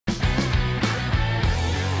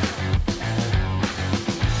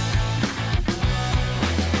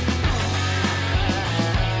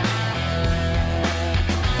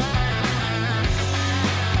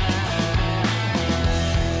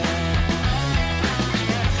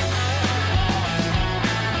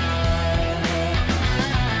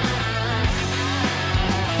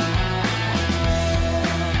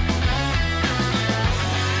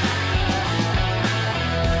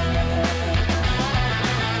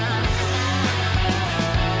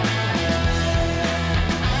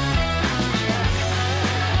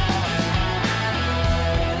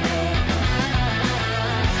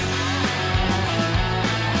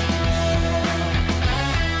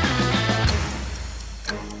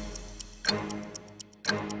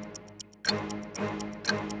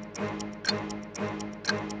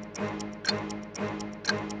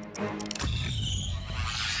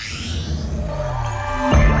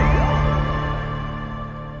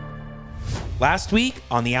last week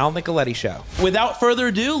on the Al Nicoletti Show. Without further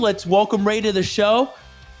ado, let's welcome Ray to the show.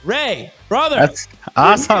 Ray, brother. That's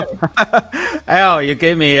awesome. Al, you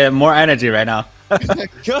gave me more energy right now.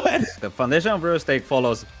 Good. The foundation of real estate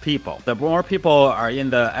follows people. The more people are in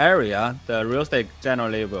the area, the real estate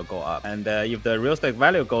generally will go up. And if the real estate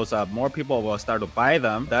value goes up, more people will start to buy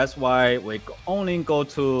them. That's why we only go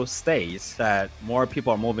to states that more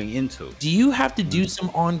people are moving into. Do you have to do some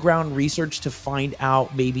on-ground research to find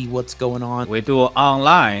out maybe what's going on? We do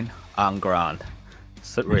online, on-ground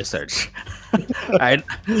research.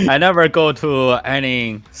 I never go to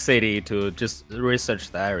any city to just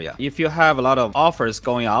research the area. If you have a lot of offers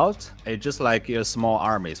going out, it's just like your small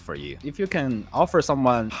armies for you. If you can offer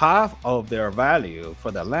someone half of their value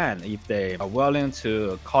for the land, if they are willing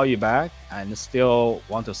to call you back and still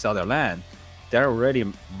want to sell their land, they're already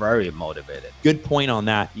very motivated. Good point on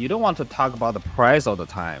that. You don't want to talk about the price all the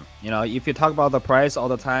time. You know, if you talk about the price all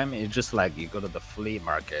the time, it's just like you go to the flea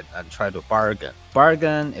market and try to bargain.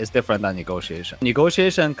 Bargain is different than negotiation.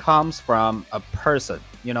 Negotiation comes from a person.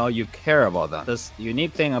 You know, you care about them. This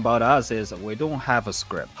unique thing about us is we don't have a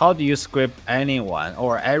script. How do you script anyone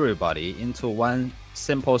or everybody into one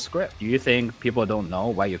simple script? Do you think people don't know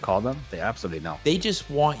why you call them? They absolutely know. They just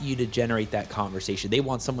want you to generate that conversation. They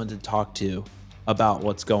want someone to talk to about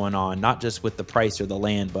what's going on, not just with the price or the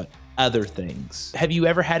land, but other things. Have you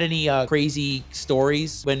ever had any crazy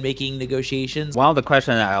stories when making negotiations? One of the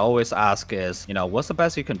questions I always ask is, you know, what's the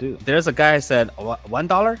best you can do? There's a guy said,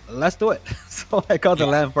 $1? Let's do it. So I got the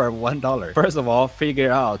land for $1. First of all,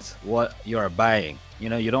 figure out what you are buying. You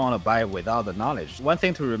know, you don't want to buy without the knowledge. One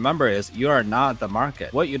thing to remember is you are not the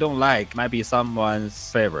market. What you don't like might be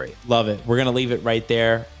someone's favorite. Love it. We're going to leave it right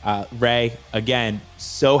there. Ray, again,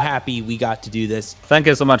 so happy we got to do this. Thank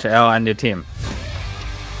you so much, Al, and your team.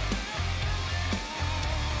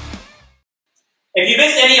 If you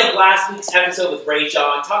missed any of last week's episode with Ray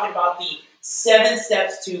John, talking about the 7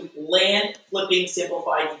 steps to land flipping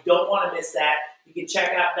simplified, you don't want to miss that. You can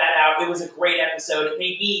check that out. It was a great episode. It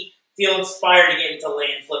made me feel inspired to get into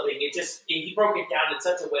land flipping. He broke it down in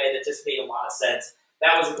such a way that just made a lot of sense.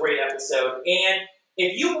 That was a great episode. And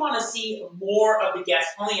if you want to see more of the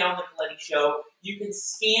guests on the Al Nicoletti Show, you can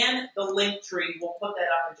scan the link tree. We'll put that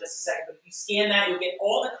up in just a second. But if you scan that, you'll get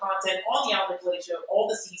all the content on the Al Nicoletti Show, all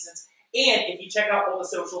the seasons. And if you check out all the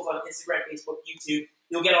socials on Instagram, Facebook, YouTube,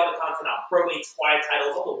 you'll get all the content on probates, quiet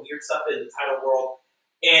titles, all the weird stuff in the title world.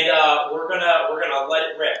 And we're gonna let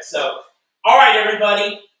it rip. So, all right,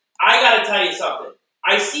 everybody. I got to tell you something.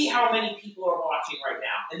 I see how many people are watching right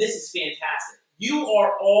now, and this is fantastic. You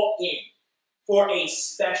are all in for a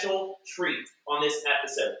special treat on this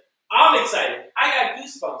episode. I'm excited. I got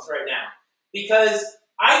goosebumps right now because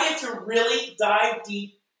I get to really dive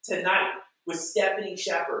deep tonight with Stephanie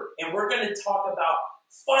Shepard, and we're going to talk about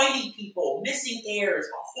finding people, missing heirs,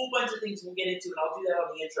 a whole bunch of things we'll get into, and I'll do that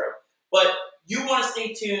on the intro. But you want to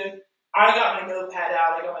stay tuned. I got my notepad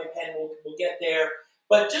out. I got my pen. We'll get there.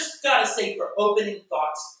 But just got to say for opening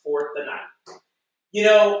thoughts for the night. You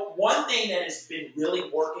know, one thing that has been really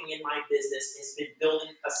working in my business has been building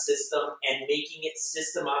a system and making it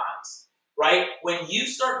systemized, right? When you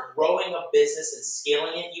start growing a business and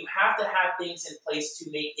scaling it, you have to have things in place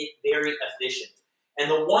to make it very efficient.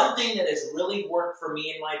 And the one thing that has really worked for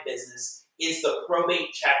me in my business is the probate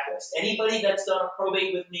checklist. Anybody that's done a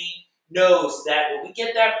probate with me knows that when we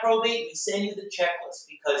get that probate, we send you the checklist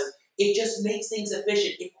because it just makes things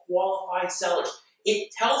efficient. It qualifies sellers. It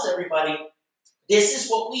tells everybody, this is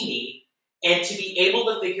what we need, and to be able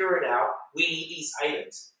to figure it out, we need these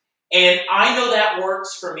items. And I know that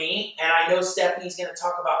works for me, and I know Stephanie's going to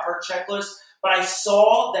talk about her checklist, but I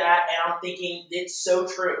saw that, and I'm thinking, it's so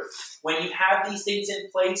true. When you have these things in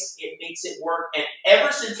place, it makes it work. And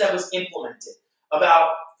ever since that was implemented,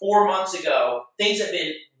 about 4 months ago, things have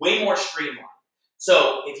been way more streamlined.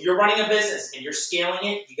 So if you're running a business and you're scaling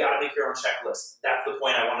it, you got to make your own checklist. That's the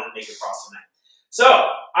point I wanted to make across tonight. So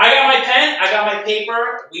I got my pen, I got my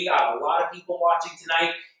paper. We got a lot of people watching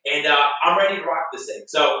tonight, and I'm ready to rock this thing.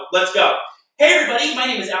 So let's go. Hey everybody, my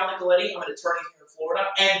name is Al Nicoletti. I'm an attorney here in Florida,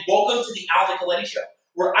 and welcome to the Al Nicoletti Show,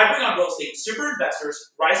 where I bring on real estate super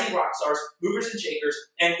investors, rising rock stars, movers and shakers,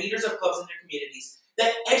 and leaders of clubs in their communities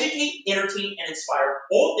that educate, entertain, and inspire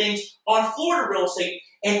all things on Florida real estate,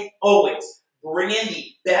 and always bring in the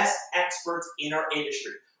best experts in our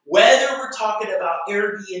industry. Whether we're talking about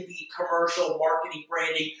Airbnb, commercial, marketing,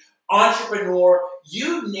 branding, entrepreneur,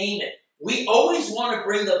 you name it. We always want to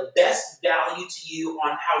bring the best value to you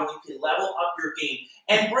on how you can level up your game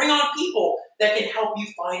and bring on people that can help you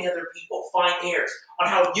find other people, find heirs, on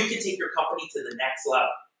how you can take your company to the next level.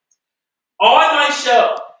 On my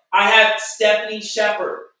show, I have Stephanie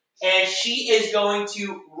Shepard. and she is going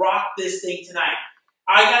to rock this thing tonight.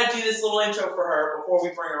 I got to do this little intro for her before we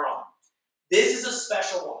bring her on. This is a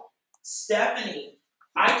special one. Stephanie,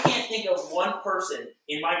 I can't think of one person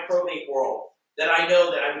in my probate world that I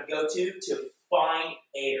know that I would go to find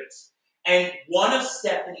heirs. And one of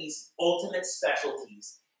Stephanie's ultimate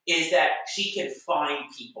specialties is that she can find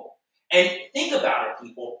people. And think about it,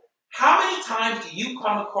 people. How many times do you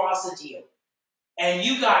come across a deal and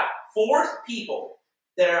you got 4 people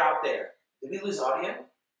that are out there? Did we lose audio?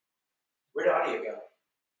 Where'd audio go?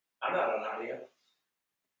 I'm not on audio.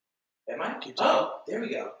 Am I? Oh, there we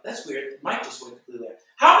go. That's weird. The mic just went completely out.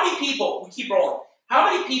 How many people, we keep rolling, how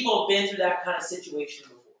many people have been through that kind of situation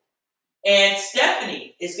before? And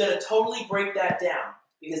Stephanie is going to totally break that down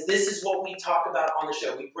because this is what we talk about on the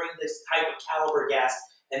show. We bring this type of caliber guest,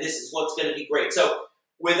 and this is what's going to be great. So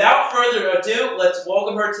without further ado, let's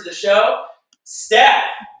welcome her to the show.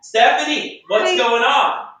 Stephanie, what's going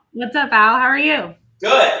on? What's up, Al? How are you?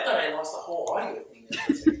 Good. I thought I lost the whole audio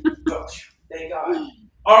thing. Oh, thank God.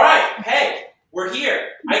 All right. Hey, we're here.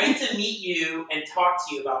 I get to meet you and talk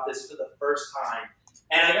to you about this for the first time.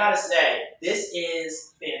 And I got to say, this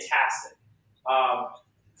is fantastic.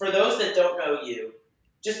 For those that don't know you,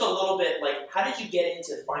 just a little bit, like, how did you get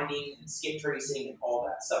into finding and skip tracing and all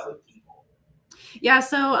that stuff with people? Yeah,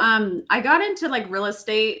 so I got into like real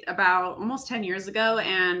estate about almost 10 years ago,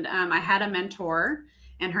 and I had a mentor,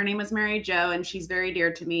 and her name was Mary Jo, and she's very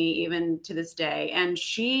dear to me even to this day. And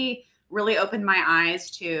she really opened my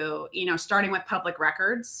eyes to, starting with public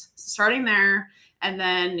records, starting there, and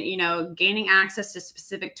then, gaining access to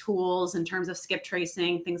specific tools in terms of skip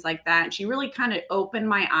tracing, things like that. And she really kind of opened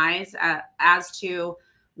my eyes as to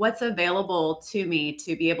what's available to me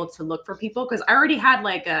to be able to look for people. Because I already had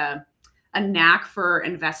like a knack for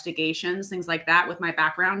investigations, things like that with my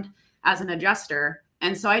background as an adjuster.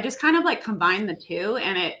 And so I just kind of like combined the two,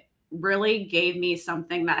 and it really gave me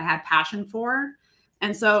something that I had passion for.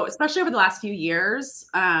 And so, especially over the last few years,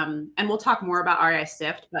 and we'll talk more about REI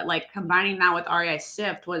Sift, but like combining that with REI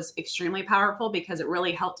Sift was extremely powerful because it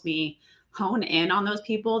really helped me hone in on those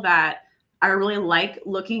people that I really like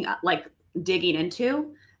looking at, like digging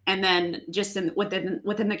into. And then just within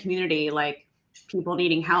the community, like people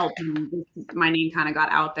needing help, and my name kind of got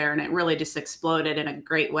out there, and it really just exploded in a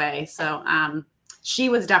great way. So she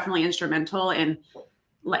was definitely instrumental in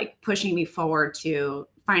like pushing me forward to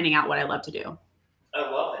finding out what I love to do. I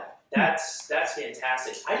love that. That's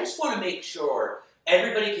fantastic. I just want to make sure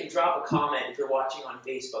everybody can drop a comment if you're watching on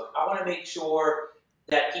Facebook. I want to make sure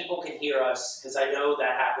that people can hear us because I know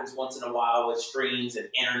that happens once in a while with streams and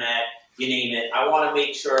internet, you name it. I want to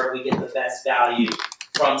make sure we get the best value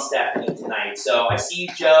from Stephanie tonight. So I see you,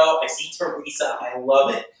 Joe. I see Teresa. I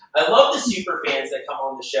love it. I love the super fans that come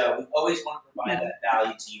on the show. We always want to provide that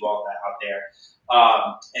value to you all that out there.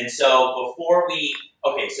 And so before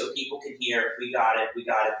okay, so people can hear, we got it.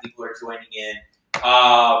 People are joining in.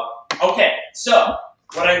 Okay, so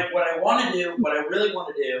what I really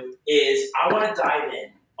want to do is I want to dive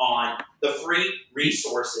in on the free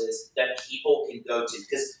resources that people can go to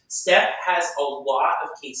because Steph has a lot of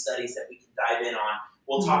case studies that we can dive in on.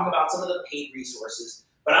 We'll talk about some of the paid resources,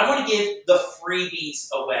 but I want to give the freebies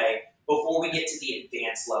away before we get to the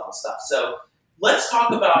advanced level stuff. So let's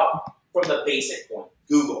talk about from the basic point,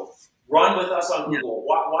 Google. Run with us on Google.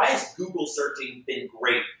 Why has Google searching been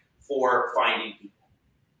great for finding people?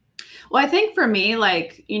 Well, I think for me,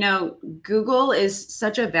 like, Google is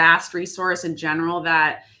such a vast resource in general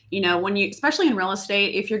that, when you, especially in real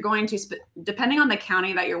estate, if you're going to, depending on the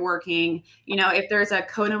county that you're working, if there's a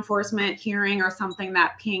code enforcement hearing or something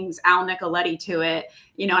that pings Al Nicoletti to it,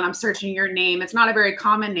 and I'm searching your name, it's not a very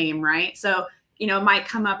common name, right? So, it might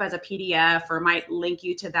come up as a PDF or might link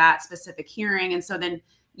you to that specific hearing. And so then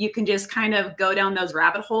you can just kind of go down those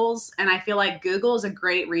rabbit holes. And I feel like Google is a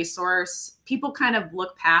great resource. People kind of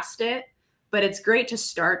look past it, but it's great to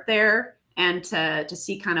start there and to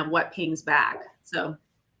see kind of what pings back. So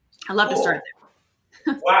I love to start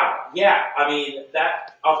there. Wow. Yeah. I mean,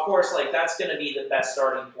 that, of course, like that's going to be the best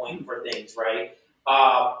starting point for things, right?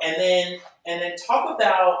 And then talk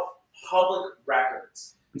about public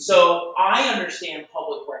records. So I understand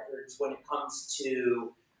public records when it comes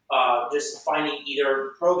to just finding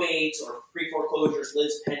either probates or pre-foreclosures,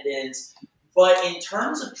 lives pendants. But in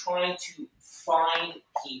terms of trying to find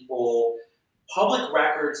people, public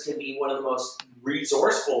records can be one of the most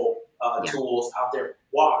resourceful tools out there.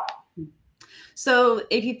 Why? So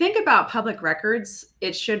if you think about public records,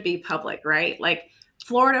 it should be public, right? Like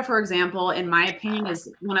Florida, for example, in my opinion,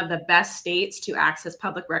 is one of the best states to access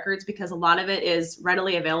public records because a lot of it is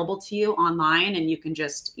readily available to you online and you can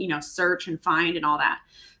just, search and find and all that.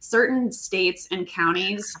 Certain states and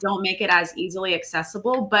counties don't make it as easily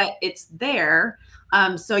accessible, but it's there.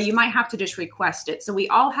 So you might have to just request it. So we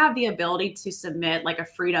all have the ability to submit like a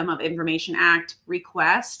Freedom of Information Act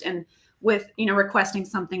request and with, requesting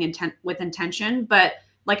something with intention. But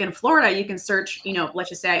like in Florida, you can search, let's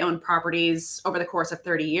just say I own properties over the course of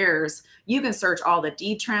 30 years. You can search all the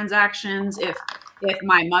deed transactions. If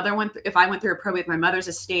I went through a probate with my mother's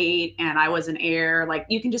estate and I was an heir, like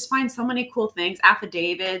you can just find so many cool things,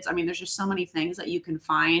 affidavits. I mean, there's just so many things that you can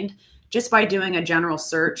find just by doing a general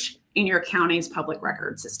search in your county's public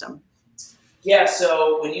record system. Yeah,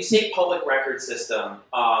 so when you say public record system,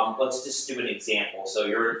 let's just do an example. So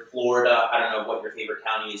you're in Florida. I don't know what your favorite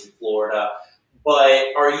county is in Florida. But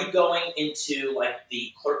are you going into like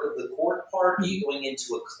the clerk of the court part? Are you going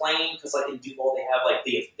into a claim? Because like in Duval, they have like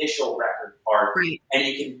the official record part, right. And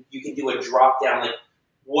you can do a drop down. Like,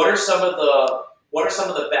 what are some of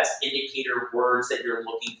the best indicator words that you're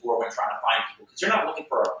looking for when trying to find people? Because you're not looking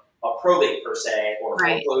for a probate per se or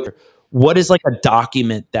right. foreclosure. What is like a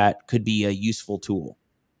document that could be a useful tool?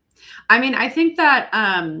 I mean, I think that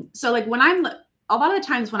so like a lot of the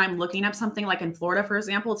times when I'm looking up something like in Florida, for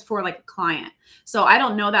example, it's for like a client. So I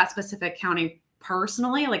don't know that specific county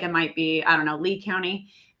personally. Like it might be, I don't know, Lee County.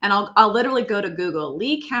 And I'll literally go to Google,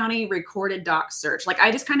 Lee County recorded doc search. Like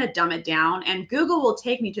I just kind of dumb it down and Google will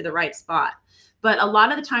take me to the right spot. But a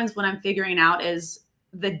lot of the times what I'm figuring out is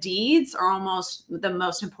the deeds are almost the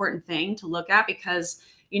most important thing to look at because,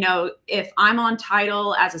 if I'm on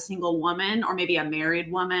title as a single woman or maybe a married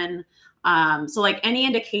woman, so like any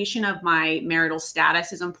indication of my marital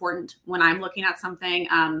status is important when I'm looking at something.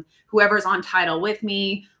 Whoever's on title with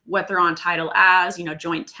me, what they're on title as,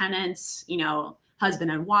 joint tenants,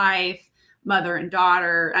 husband and wife, mother and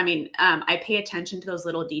daughter. I mean, I pay attention to those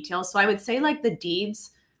little details. So I would say like the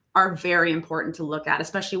deeds are very important to look at,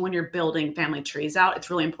 especially when you're building family trees out. It's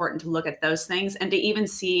really important to look at those things and to even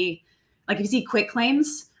see, like if you see quit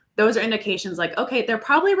claims, those are indications like, okay, they're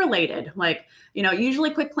probably related. Like,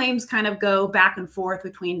 usually quit claims kind of go back and forth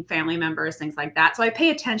between family members, things like that. So I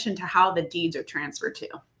pay attention to how the deeds are transferred to.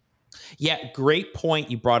 Yeah, great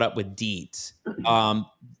point you brought up with deeds. The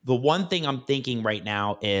one thing I'm thinking right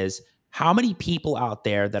now is how many people out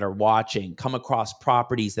there that are watching come across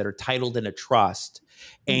properties that are titled in a trust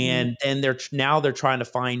and they're trying to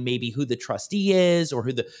find maybe who the trustee is or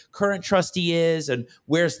who the current trustee is and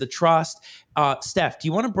where's the trust. Steph, do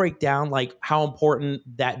you want to break down like how important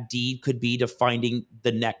that deed could be to finding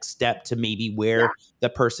the next step to maybe where the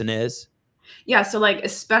person is? Yeah. So like,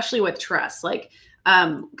 especially with trust, like,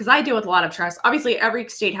 because I deal with a lot of trusts. Obviously, every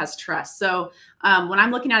state has trusts. So when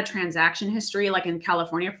I'm looking at a transaction history, like in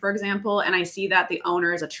California, for example, and I see that the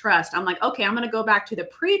owner is a trust, I'm like, okay, I'm going to go back to the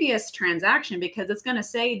previous transaction because it's going to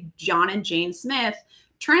say John and Jane Smith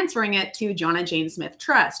transferring it to John and Jane Smith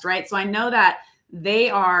Trust, right? So I know that they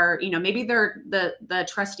are, maybe they're the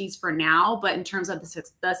trustees for now, but in terms of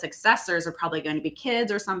the successors are probably going to be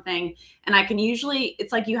kids or something. And I can usually,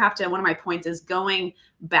 it's like you have to, one of my points is going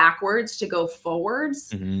backwards to go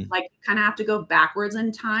forwards. Like you kind of have to go backwards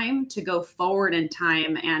in time to go forward in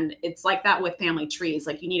time. And it's like that with family trees.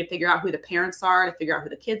 Like you need to figure out who the parents are to figure out who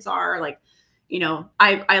the kids are. Like,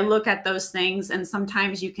 I look at those things and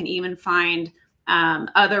sometimes you can even find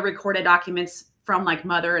other recorded documents from like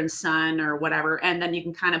mother and son or whatever. And then you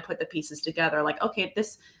can kind of put the pieces together like, okay,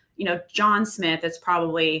 this, John Smith, it's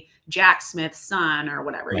probably Jack Smith's son or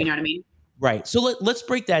whatever. Right. You know what I mean? Right. So let's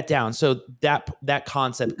break that down. So that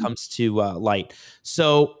concept comes to light.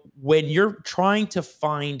 So when you're trying to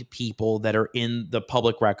find people that are in the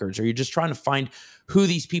public records, or you're just trying to find who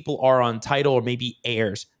these people are on title or maybe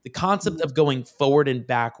heirs, the concept of going forward and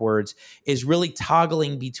backwards is really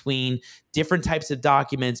toggling between different types of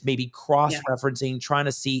documents, maybe cross-referencing, trying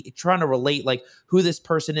to relate like who this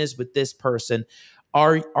person is with this person.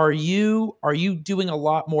 Are you doing a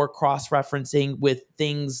lot more cross-referencing with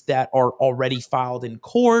things that are already filed in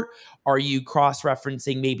court? Are you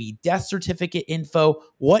cross-referencing maybe death certificate info?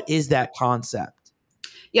 What is that concept?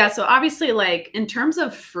 Yeah, so obviously like in terms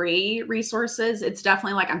of free resources, it's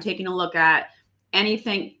definitely like I'm taking a look at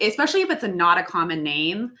anything, especially if it's not a common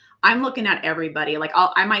name. I'm looking at everybody. Like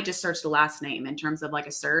I might just search the last name in terms of like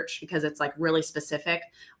a search because it's like really specific.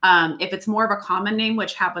 If it's more of a common name,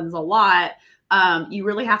 which happens a lot, you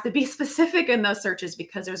really have to be specific in those searches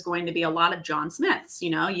because there's going to be a lot of John Smiths.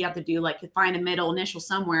 You have to do like find a middle initial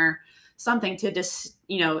somewhere, something to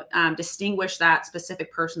distinguish that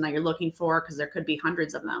specific person that you're looking for because there could be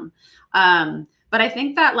hundreds of them. But I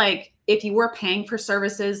think that like if you were paying for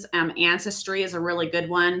services, Ancestry is a really good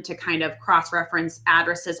one to kind of cross-reference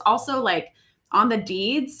addresses. Also, like on the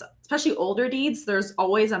deeds, especially older deeds, there's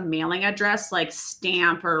always a mailing address, like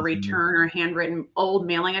stamp or return or handwritten old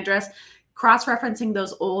mailing address. Cross-referencing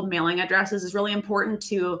those old mailing addresses is really important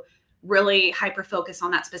to really hyper focus on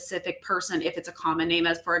that specific person if it's a common name,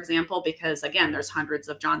 as for example, because again, there's hundreds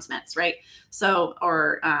of John Smiths, right? So,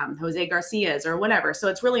 or Jose Garcias or whatever. So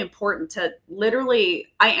it's really important to literally,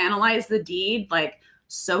 I analyze the deed like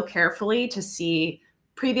so carefully to see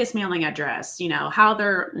previous mailing address, you know, how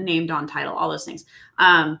they're named on title, all those things.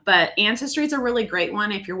 But Ancestry is a really great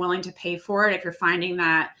one if you're willing to pay for it. If you're finding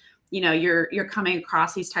that, you know, you're coming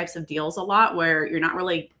across these types of deals a lot where you're not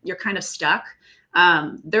really, you're kind of stuck.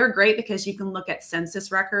 They're great because you can look at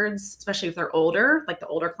census records, especially if they're older, like the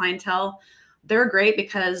older clientele. They're great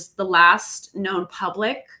because the last known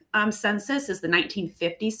public census is the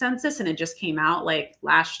 1950 census, and it just came out like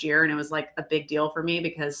last year, and it was like a big deal for me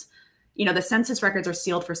because, you know, the census records are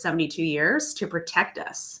sealed for 72 years to protect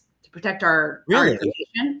us, to protect our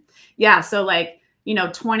information. Yeah, so like, you know,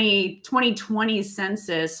 2020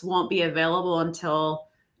 census won't be available until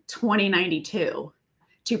 2092.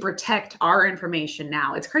 To protect our information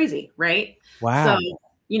now. It's crazy, right? Wow. So,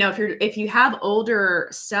 you know, if you have older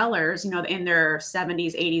sellers, you know, in their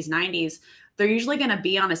 70s, 80s, 90s, they're usually going to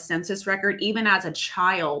be on a census record. Even as a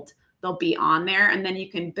child, they'll be on there, and then you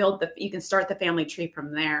can start the family tree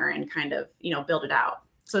from there and kind of, you know, build it out.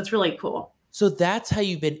 So it's really cool. So that's how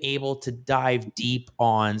you've been able to dive deep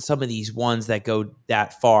on some of these ones that go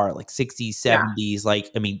that far, like 60s, 70s,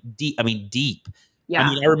 like, I mean, deep. Yeah. I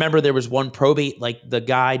mean, I remember there was one probate, like the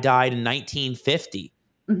guy died in 1950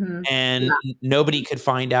 and nobody could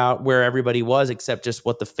find out where everybody was except just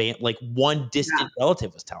what like one distant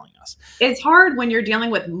relative was telling us. It's hard when you're dealing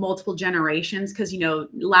with multiple generations because, you know,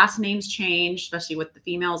 last names change, especially with the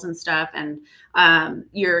females and stuff. And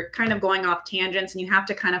you're kind of going off tangents and you have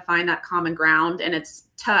to kind of find that common ground. And it's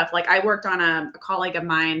tough. Like I worked on a colleague of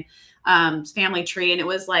mine, family tree, and it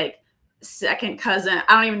was like, second cousin,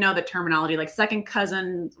 I don't even know the terminology, like second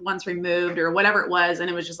cousin once removed or whatever it was. And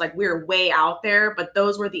it was just like, we were way out there, but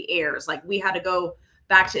those were the heirs. Like we had to go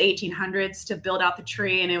back to 1800s to build out the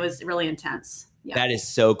tree. And it was really intense. Yeah. That is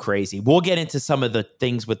so crazy. We'll get into some of the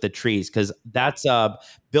things with the trees because that's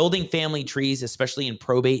building family trees, especially in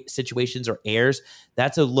probate situations or heirs.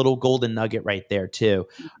 That's a little golden nugget right there too.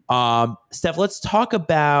 Steph, let's talk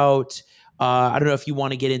about I don't know if you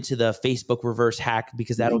want to get into the Facebook reverse hack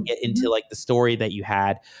because that'll get into like the story that you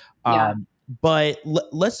had. But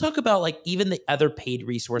let's talk about like even the other paid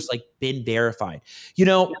resource like Been Verified. You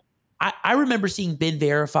know, I remember seeing Been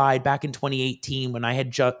Verified back in 2018 when I had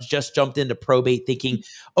just jumped into probate thinking,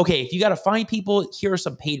 okay, if you got to find people, here are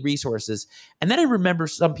some paid resources. And then I remember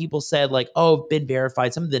some people said like, oh, Been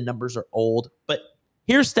Verified, some of the numbers are old. But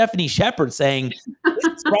here's Stephanie Shepard saying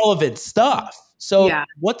it's relevant stuff. So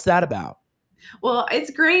what's that about? Well,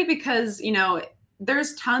 it's great because, you know,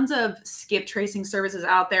 there's tons of skip tracing services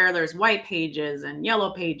out there. There's white pages and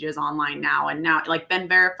yellow pages online now. And now like Been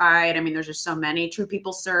Verified, I mean, there's just so many. True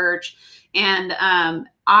People Search. And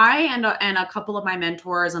I and a couple of my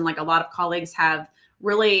mentors and like a lot of colleagues have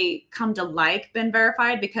really come to like Been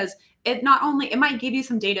Verified because it might give you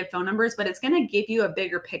some dated phone numbers, but it's going to give you a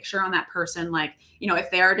bigger picture on that person. Like, you know, if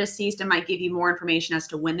they are deceased, it might give you more information as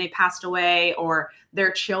to when they passed away or their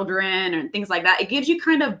children and things like that. It gives you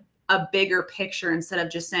kind of a bigger picture instead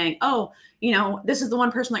of just saying, oh, you know, this is the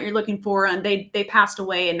one person that you're looking for and they passed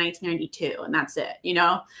away in 1992 and that's it, you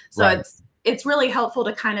know? So it's really helpful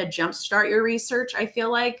to kind of jumpstart your research. I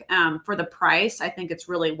feel like for the price, I think it's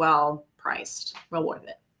really well priced, well worth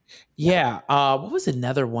it. Yeah. What was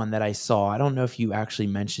another one that I saw? I don't know if you actually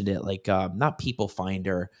mentioned it, like not People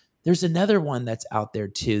Finder. There's another one that's out there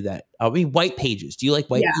too that, I mean, White Pages. Do you like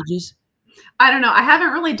White Pages? I don't know. I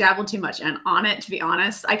haven't really dabbled too much on it, to be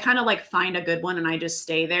honest. I kind of like find a good one and I just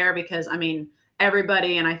stay there because I mean,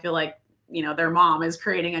 everybody, and I feel like, you know, their mom is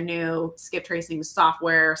creating a new skip tracing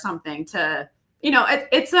software or something to, you know,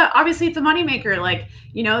 obviously it's a moneymaker. Like,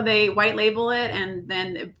 you know, they white label it and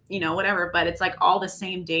then, you know, whatever, but it's like all the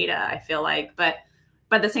same data, I feel like. But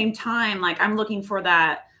at the same time, like I'm looking for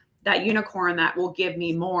that unicorn that will give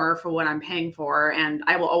me more for what I'm paying for. And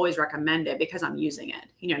I will always recommend it because I'm using it.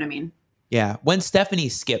 You know what I mean? Yeah. When's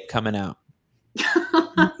Stephanie's skip coming out?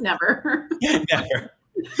 Never. Never.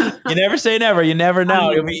 You never say never. You never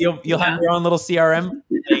know. You'll have your own little CRM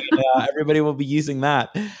thing, and everybody will be using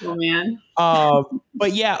that. Oh man.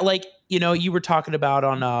 But yeah, like, you know, you were talking about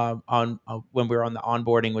on when we were on the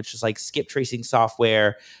onboarding, which is like skip tracing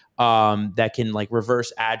software that can like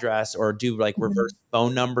reverse address or do like reverse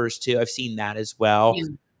phone numbers too. I've seen that as well.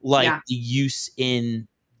 like Yeah. the use in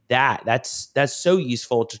that. That's so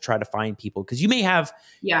useful to try to find people, because you may have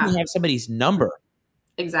somebody's number,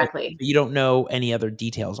 but Exactly. you don't know any other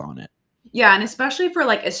details on it. Yeah, and especially for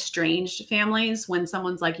like estranged families, when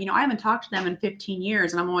someone's like, I haven't talked to them in 15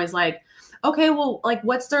 years. And I'm always like, okay, well, like,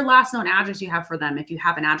 what's their last known address you have for them? If you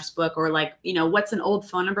have an address book, or like, what's an old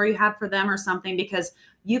phone number you have for them or something, because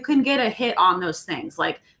you can get a hit on those things.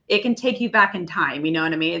 Like, it can take you back in time. You know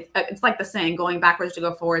what I mean? It's like the saying, going backwards to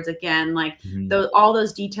go forwards again. Like, all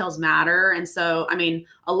those details matter. And so, I mean,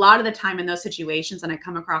 a lot of the time in those situations, and I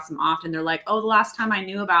come across them often, they're like, oh, the last time I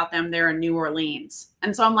knew about them, they're in New Orleans.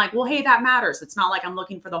 And so I'm like, well, hey, that matters. It's not like I'm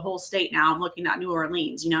looking for the whole state now. I'm looking at New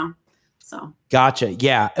Orleans, So. Gotcha.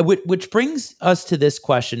 Yeah. Which brings us to this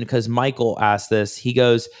question, because Michael asked this. He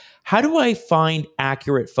goes, how do I find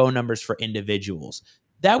accurate phone numbers for individuals?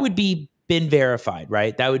 That would be been verified,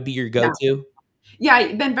 right? That would be your go-to?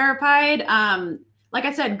 Yeah, been verified. Like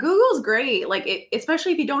I said, Google's great. Like,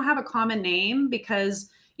 especially if you don't have a common name, because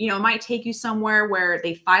it might take you somewhere where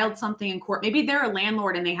they filed something in court. Maybe they're a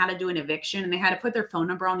landlord and they had to do an eviction and they had to put their phone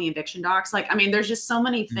number on the eviction docs. Like, I mean, there's just so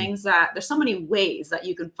many things there's so many ways that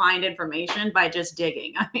you can find information by just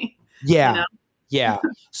digging. I mean, yeah. Yeah.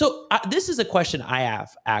 So this is a question I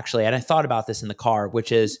have, actually, and I thought about this in the car,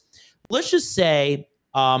 which is, let's just say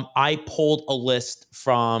I pulled a list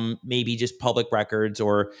from maybe just public records,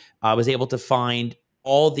 or I was able to find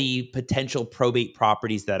all the potential probate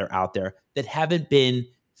properties that are out there that haven't been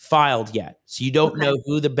filed yet. So you don't know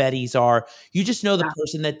who the Bettys are. You just know the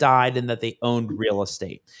person that died and that they owned real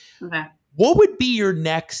estate. Okay. What would be your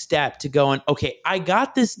next step to going, okay, I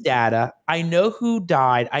got this data. I know who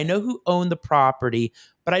died. I know who owned the property,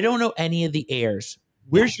 but I don't know any of the heirs.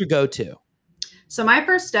 Where's your go-to? So my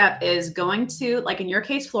first step is going to, like in your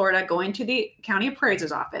case, Florida, going to the county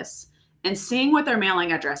appraiser's office and seeing what their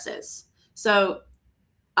mailing address is. So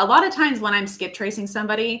a lot of times when I'm skip tracing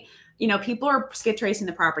somebody, people are skip tracing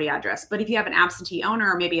the property address. But if you have an absentee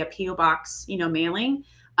owner or maybe a PO box, mailing,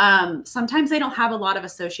 sometimes they don't have a lot of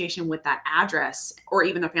association with that address or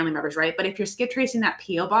even their family members, right? But if you're skip tracing that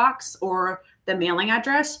PO box or the mailing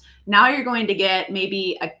address, now you're going to get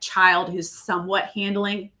maybe a child who's somewhat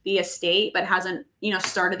handling the estate, but hasn't,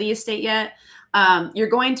 started the estate yet. You're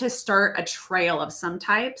going to start a trail of some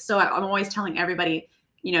type. So I'm always telling everybody,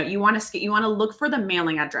 you want to look for the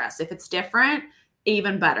mailing address. If it's different,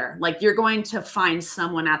 even better. Like, you're going to find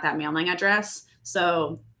someone at that mailing address.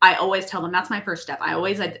 So I always tell them that's my first step. I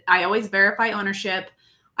always verify ownership.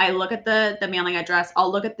 I look at the mailing address.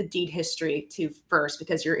 I'll look at the deed history too first,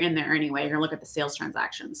 because you're in there anyway. You're gonna look at the sales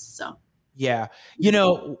transactions. So yeah.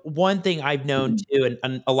 One thing I've known too,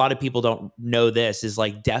 and a lot of people don't know this, is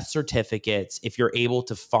like death certificates. If you're able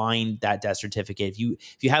to find that death certificate,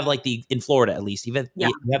 if you have like in Florida, at least, even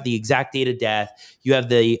you have the exact date of death, you have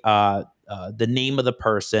the name of the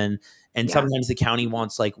person, and sometimes the county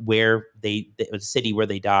wants like where the city where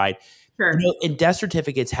they died. Sure. And death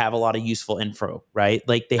certificates have a lot of useful info, right?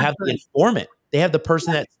 Like they have the informant. They have the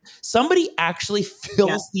person that somebody actually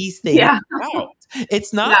fills these things out.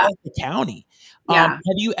 It's not like the county. Have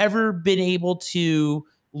you ever been able to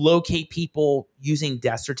locate people using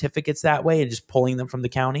death certificates that way and just pulling them from the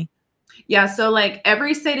county? Yeah. So like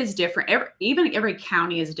every state is different. Even every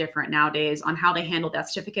county is different nowadays on how they handle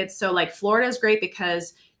death certificates. So like Florida is great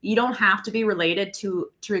because you don't have to be related to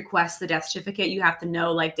request the death certificate. You have to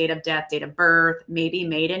know like date of death, date of birth, maybe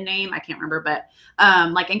maiden name. I can't remember, but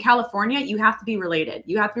like in California, you have to be related.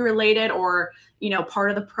 You have to be related, or part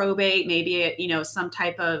of the probate, maybe some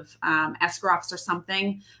type of escrow office or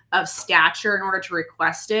something of stature in order to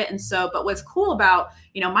request it. And so, but what's cool about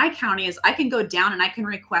my county is I can go down and I can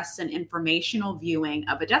request an informational viewing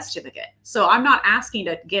of a death certificate. So I'm not asking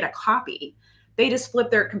to get a copy. They just flip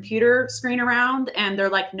their computer screen around and they're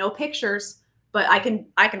like, no pictures, but I can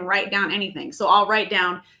write down anything. So I'll write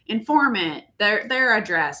down informant, their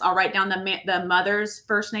address. I'll write down the mother's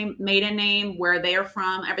first name, maiden name, where they are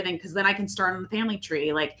from, everything. Cause then I can start on the family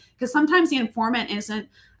tree. Like, cause sometimes the informant isn't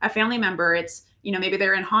a family member. It's, maybe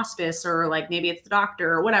they're in hospice, or like, maybe it's the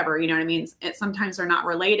doctor or whatever, you know what I mean? Sometimes they're not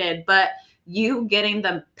related, but you getting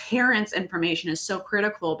the parents' information is so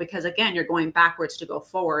critical, because again, you're going backwards to go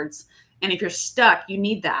forwards. And if you're stuck, you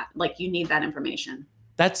need that. Like, you need that information.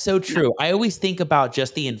 That's so true. I always think about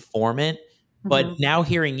just the informant, but now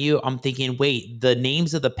hearing you, I'm thinking, wait, the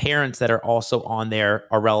names of the parents that are also on there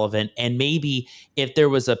are relevant. And maybe if there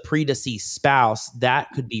was a predeceased spouse,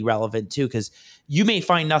 that could be relevant too, because you may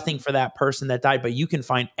find nothing for that person that died, but you can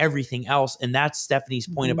find everything else. And that's Stephanie's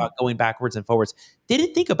point about going backwards and forwards.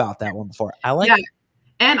 Didn't think about that one before. I like it.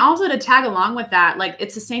 And also to tag along with that, like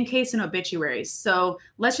it's the same case in obituaries. So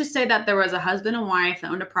let's just say that there was a husband and wife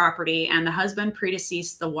that owned a property, and the husband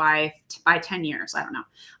predeceased the wife by 10 years. I don't know.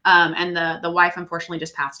 And the wife unfortunately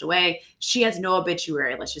just passed away. She has no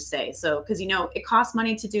obituary, let's just say. So, because, you know, it costs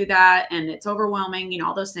money to do that and it's overwhelming, you know,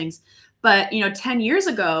 all those things. But, you know, 10 years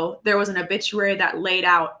ago, there was an obituary that laid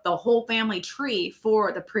out the whole family tree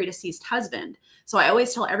for the predeceased husband. So I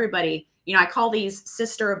always tell everybody, you know, I call these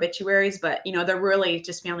sister obituaries, but, you know, they're really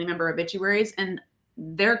just family member obituaries. And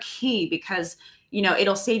they're key because, you know,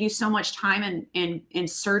 it'll save you so much time in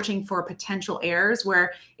searching for potential heirs,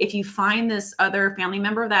 where if you find this other family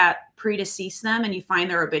member that predeceased them and you find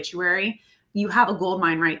their obituary, you have a gold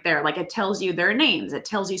mine right there. Like, it tells you their names. It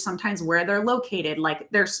tells you sometimes where they're located,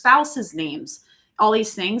 like their spouse's names, all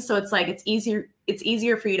these things. So it's like, it's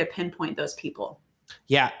easier for you to pinpoint those people.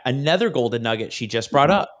 Yeah. Another golden nugget she just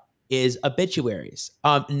brought up is obituaries.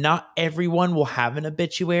 Not everyone will have an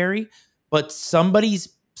obituary, but somebody's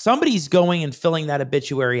going and filling that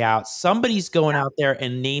obituary out. Somebody's going out there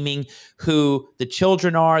and naming who the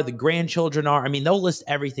children are, the grandchildren are. I mean, they'll list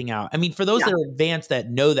everything out. I mean, for those that are advanced that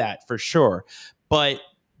know that for sure, but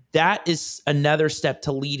that is another step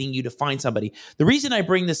to leading you to find somebody. The reason I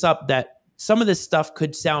bring this up, that some of this stuff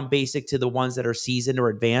could sound basic to the ones that are seasoned or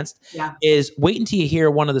advanced, is wait until you hear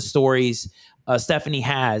one of the stories Stephanie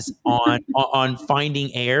has on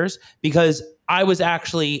finding heirs, because I was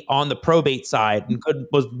actually on the probate side and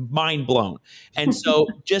was mind blown. And so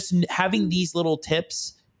just having these little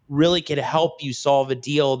tips really can help you solve a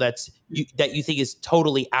deal that you think is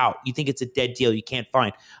totally out. You think it's a dead deal you can't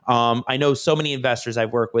find. I know so many investors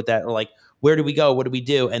I've worked with that are like, where do we go? What do we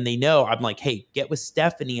do? And they know. I'm like, hey, get with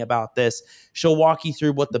Stephanie about this. She'll walk you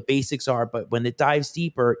through what the basics are. But when it dives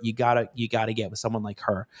deeper, you gotta get with someone like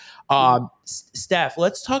her. Steph,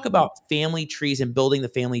 let's talk about family trees and building the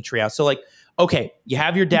family tree out. So like, okay, you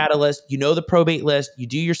have your data list, you know the probate list, you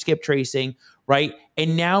do your skip tracing, right?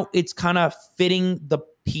 And now it's kind of fitting the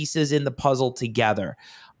pieces in the puzzle together.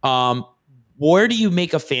 Where do you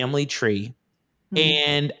make a family tree?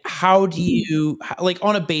 And how do you, like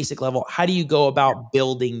on a basic level, how do you go about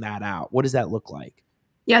building that out? What does that look like?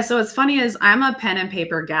 Yeah, so what's funny is I'm a pen and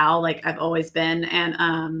paper gal, like I've always been.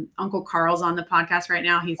 And Uncle Carl's on the podcast right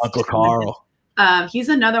now. He's Uncle Carl. He's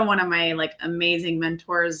another one of my like amazing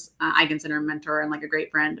mentors. I consider him a mentor and like a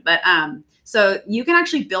great friend. But so you can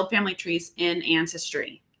actually build family trees in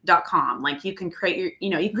Ancestry.com. Like you can create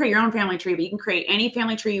your own family tree, but you can create any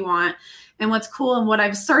family tree you want. And what's cool and what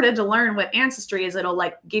I've started to learn with Ancestry is it'll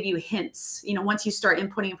like give you hints. You know, once you start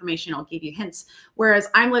inputting information, it'll give you hints. Whereas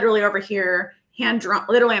I'm literally over here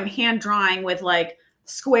I'm hand drawing with like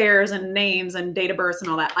squares and names and date of births and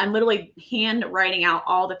all that. I'm literally hand writing out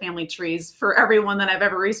all the family trees for everyone that I've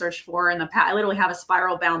ever researched for in the past. I literally have a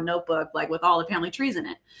spiral bound notebook like with all the family trees in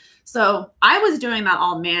it. So I was doing that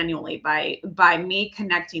all manually by me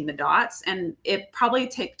connecting the dots, and it probably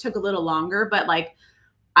took a little longer, but like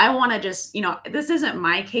I want to just, you know, this isn't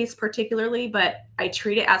my case particularly, but I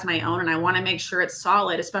treat it as my own, and I want to make sure it's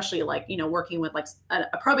solid, especially like, you know, working with like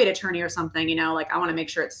a probate attorney or something, you know, like I want to make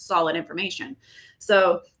sure it's solid information.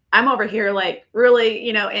 So I'm over here like really,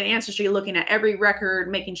 you know, in Ancestry looking at every record,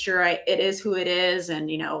 making sure it is who it is, and,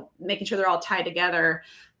 you know, making sure they're all tied together.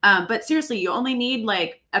 But seriously, you only need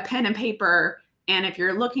like a pen and paper. And if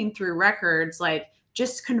you're looking through records, like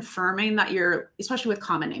just confirming that you're, especially with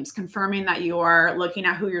common names, confirming that you are looking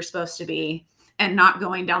at who you're supposed to be and not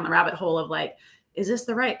going down the rabbit hole of like, is this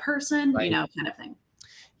the right person? Right. You know, kind of thing.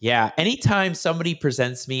 Yeah. Anytime somebody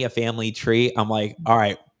presents me a family tree, I'm like, all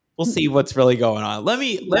right, we'll see what's really going on. Let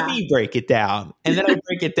me break it down. And then I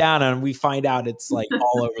break it down and we find out it's like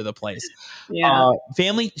all over the place. Yeah.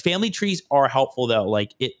 Family trees are helpful though.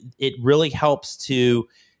 Like it really helps to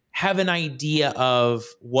have an idea of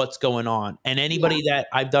what's going on. And anybody that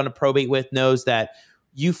I've done a probate with knows that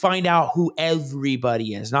you find out who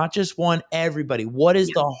everybody is, not just one, everybody. What is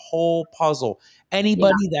the whole puzzle?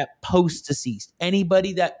 Anybody that post-deceased,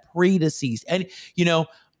 anybody that pre-deceased. And, you know,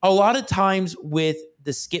 a lot of times with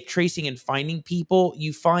the skip tracing and finding people,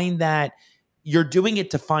 you find that you're doing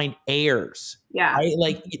it to find heirs. Yeah. Right?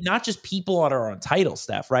 Like not just people that are on title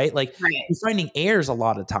stuff, right? Like you're finding heirs a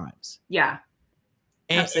lot of times. Yeah.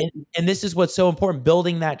 And this is what's so important.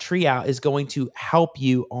 Building that tree out is going to help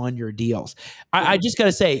you on your deals. I just got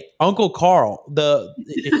to say, Uncle Carl,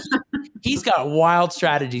 he's got wild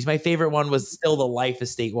strategies. My favorite one was still the life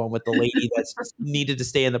estate one with the lady that's needed to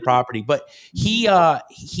stay in the property. But he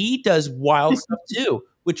does wild stuff too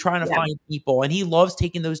with trying to find people. And he loves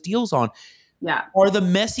taking those deals on. Yeah. Are the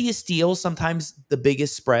messiest deals sometimes the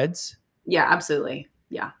biggest spreads? Yeah, absolutely.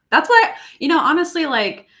 Yeah. That's why, you know, honestly,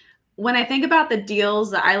 like, when I think about the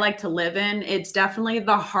deals that I like to live in, it's definitely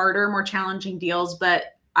the harder, more challenging deals, but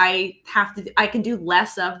I can do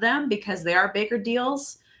less of them because they are bigger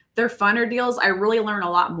deals. They're funner deals. I really learn a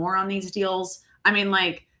lot more on these deals. I mean,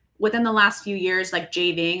 like within the last few years, like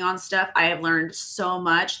JVing on stuff, I have learned so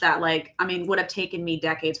much that like, I mean, would have taken me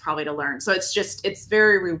decades probably to learn. So it's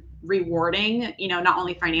very rewarding, you know, not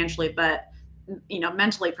only financially, but you know,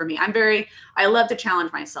 mentally for me. I love to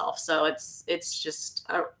challenge myself. So it's just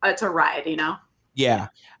it's a ride, you know? Yeah.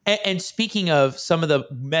 And speaking of some of the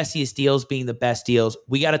messiest deals being the best deals,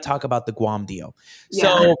 we got to talk about the Guam deal.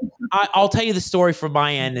 Yeah. So I'll tell you the story from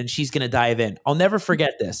my end, and she's going to dive in. I'll never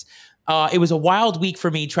forget this. It was a wild week for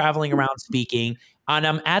me traveling around speaking, and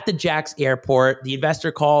I'm at the Jax airport. The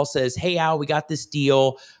investor call says, "Hey, Al, we got this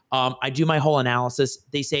deal." I do my whole analysis.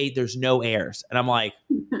 They say there's no heirs, and I'm like,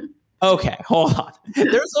 okay, hold on.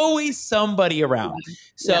 There's always somebody around.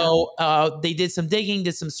 So they did some digging,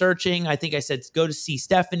 did some searching. I think I said, go to see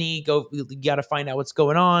Stephanie. You got to find out what's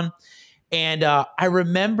going on. And I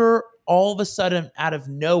remember all of a sudden, out of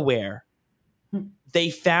nowhere, they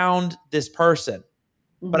found this person.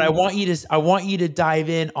 But I want you to dive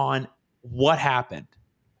in on what happened.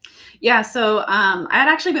 Yeah. So I had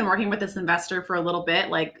actually been working with this investor for a little bit,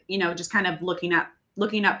 like, you know, just kind of looking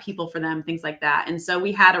up people for them, things like that. And so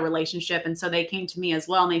we had a relationship. And so they came to me as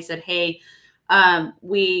well. And they said, hey,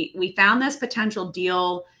 we found this potential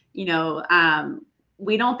deal, you know,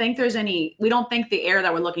 we don't think the heir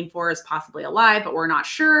that we're looking for is possibly alive, but we're not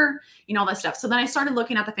sure, you know, all this stuff. So then I started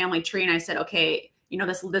looking at the family tree and I said, okay, you know,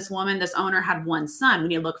 this woman, this owner had one son. We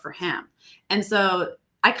need to look for him. And so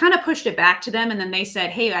I kind of pushed it back to them. And then they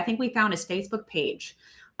said, hey, I think we found his Facebook page.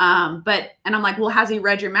 And I'm like, well, has he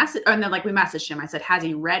read your message? And then like, we messaged him. I said, has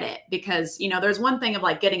he read it? Because, you know, there's one thing of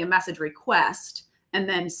like getting a message request and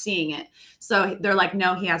then seeing it. So they're like,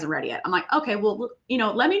 no, he hasn't read it yet. I'm like, okay, well, you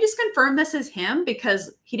know, let me just confirm this is him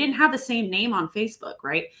because he didn't have the same name on Facebook.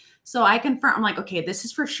 Right. So I confirm, I'm like, okay, this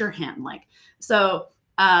is for sure him. Like, so,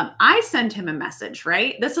 I sent him a message,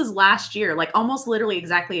 right? This was last year, like almost literally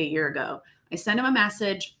exactly a year ago. I sent him a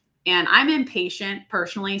message. And I'm impatient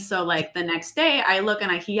personally. So like the next day I look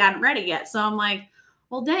and he hadn't read it yet. So I'm like,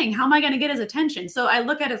 well, dang, how am I going to get his attention? So I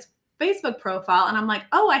look at his Facebook profile and I'm like,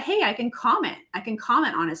 oh, hey, I can comment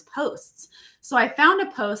on his posts. So I found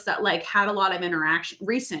a post that like had a lot of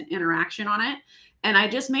recent interaction on it. And I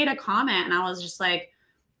just made a comment and I was just like,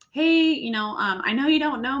 hey, you know, I know you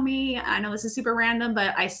don't know me. I know this is super random,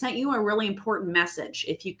 but I sent you a really important message.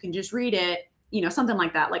 If you can just read it, you know, something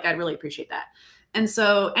like that. Like, I'd really appreciate that. And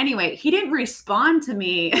so anyway, he didn't respond to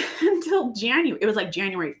me until January. It was like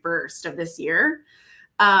January 1st of this year.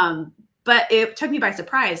 But it took me by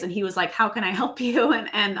surprise. And he was like, how can I help you?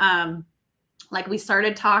 And like we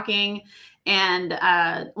started talking. And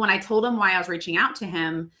when I told him why I was reaching out to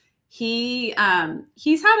him, he's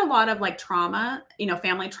had a lot of like trauma, you know,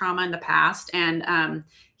 family trauma in the past. And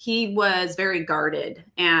he was very guarded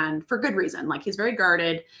and for good reason. Like he's very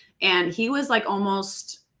guarded and he was like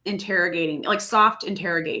almost interrogating, like soft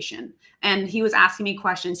interrogation. And he was asking me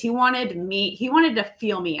questions. He wanted to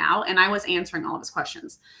feel me out and I was answering all of his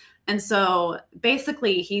questions. And so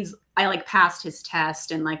basically I like passed his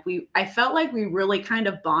test and like I felt like we really kind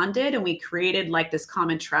of bonded and we created like this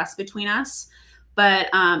common trust between us. But,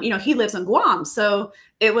 you know, he lives in Guam. So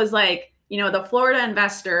it was like, you know, the Florida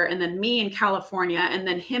investor and then me in California and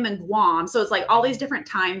then him in Guam. So it's like all these different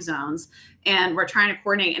time zones and we're trying to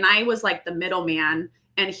coordinate. And I was like the middleman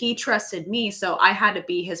and he trusted me. So I had to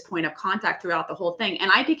be his point of contact throughout the whole thing.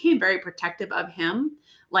 And I became very protective of him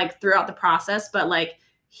like throughout the process. But like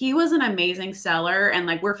he was an amazing seller and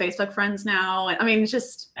like we're Facebook friends now. And I mean, it's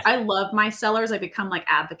just, I love my sellers. I become like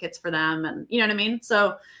advocates for them and you know what I mean?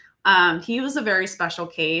 So he was a very special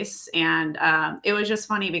case. And it was just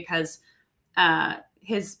funny because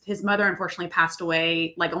his mother unfortunately passed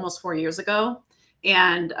away like almost 4 years ago.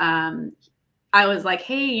 And I was like,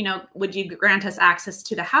 hey, you know, would you grant us access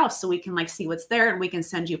to the house so we can like see what's there and we can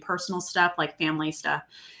send you personal stuff, like family stuff.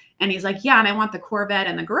 And he's like, yeah, and I want the Corvette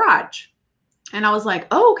in the garage. And I was like,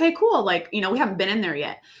 oh, okay, cool. Like, you know, we haven't been in there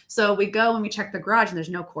yet. So we go and we check the garage and there's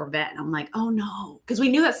no Corvette. And I'm like, oh no. Cause we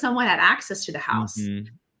knew that someone had access to the house.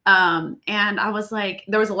 Mm-hmm. And I was like,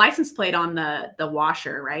 there was a license plate on the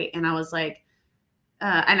washer. Right. And I was like,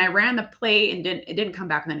 and I ran the plate and it didn't come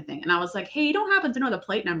back with anything. And I was like, hey, you don't happen to know the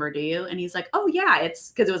plate number, do you? And he's like, oh yeah,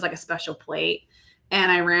 it's cause it was like a special plate.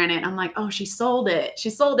 And I ran it. And I'm like, oh, she sold it. She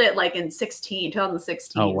sold it like in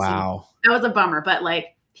 2016. Oh, wow. So that was a bummer, but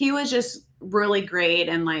like, he was just really great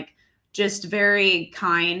and like just very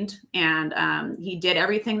kind. And he did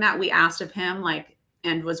everything that we asked of him, like,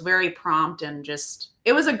 and was very prompt and just,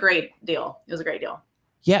 it was a great deal. It was a great deal.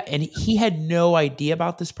 Yeah, and he had no idea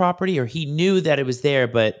about this property, or he knew that it was there,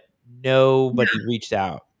 but nobody reached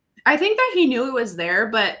out. I think that he knew it was there,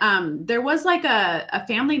 but there was like a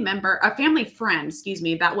family member, a family friend, excuse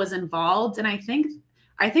me, that was involved. And I think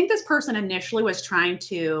this person initially was trying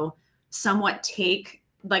to somewhat take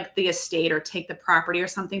like the estate or take the property or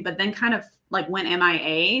something, but then kind of like went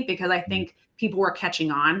MIA because I think people were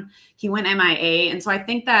catching on. He went MIA. And so I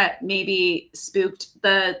think that maybe spooked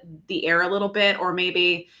the air a little bit, or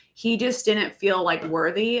maybe he just didn't feel like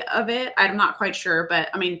worthy of it. I'm not quite sure, but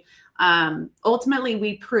I mean, ultimately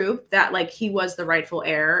we proved that like he was the rightful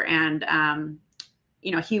heir, and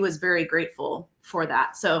you know, he was very grateful for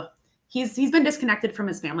that. So he's been disconnected from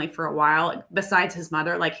his family for a while, besides his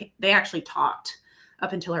mother. Like they actually talked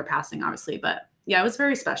up until her passing, obviously, but yeah, it was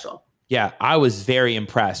very special. Yeah, I was very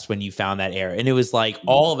impressed when you found that heir. And it was like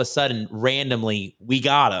all of a sudden, randomly, we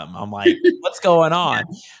got him. I'm like, what's going on?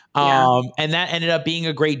 And that ended up being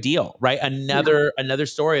a great deal, right? Another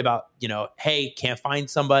story about, you know, hey, can't find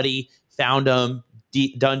somebody, found them,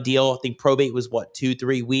 done deal. I think probate was what,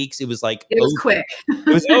 2-3 weeks. It was like, it was quick. It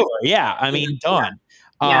was over. Yeah. I mean, done.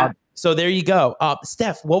 So there you go.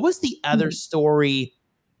 Steph, what was the other story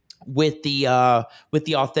with the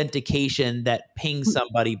authentication that pings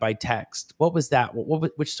somebody by text? What was that?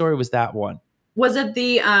 Which story was that one? Was it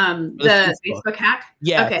the Facebook hack?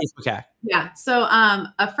 Yeah, okay. Facebook hack. Yeah. So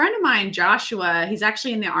a friend of mine, Joshua, he's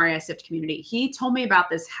actually in the RISIFT community. He told me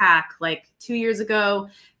about this hack like 2 years ago.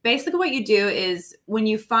 Basically what you do is when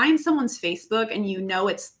you find someone's Facebook and you know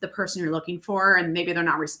it's the person you're looking for, and maybe they're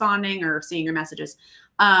not responding or seeing your messages,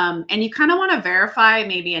 and you kind of want to verify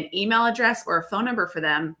maybe an email address or a phone number for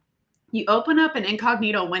them, you open up an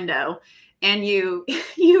incognito window and you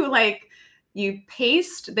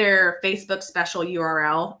paste their Facebook special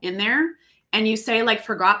URL in there, and you say like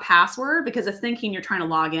forgot password because it's thinking you're trying to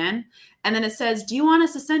log in. And then it says, do you want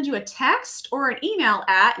us to send you a text or an email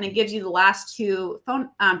at, and it gives you the last two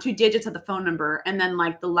digits of the phone number, and then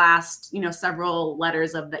like the last, you know, several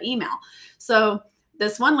letters of the email. So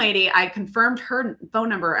this one lady, I confirmed her phone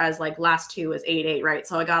number as like last two is 88, right?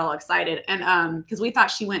 So I got all excited, and because we thought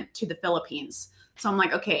she went to the Philippines. So I'm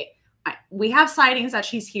like, okay, we have sightings that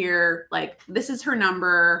she's here. Like this is her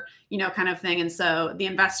number, you know, kind of thing. And so the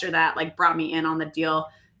investor that like brought me in on the deal,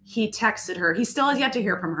 he texted her. He still has yet to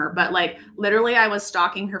hear from her, but like literally I was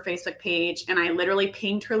stalking her Facebook page, and I literally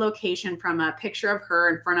pinged her location from a picture of her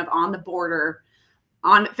in front of on the border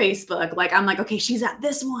on Facebook. Like, I'm like, okay, she's at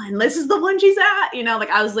this one. This is the one she's at, you know, like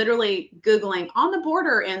I was literally Googling on the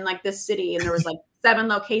border in like this city, and there was like 7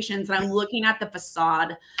 locations, and I'm looking at the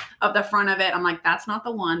facade of the front of it. I'm like, that's not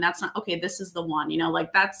the one. That's not, okay, this is the one, you know, like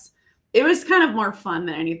it was kind of more fun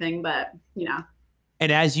than anything, but you know.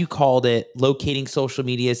 And as you called it, locating social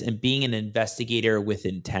medias and being an investigator with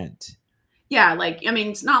intent. Yeah, like, I mean,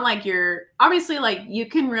 it's not like you're obviously like you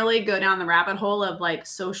can really go down the rabbit hole of like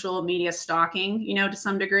social media stalking, you know, to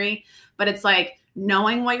some degree, but it's like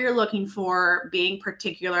knowing what you're looking for, being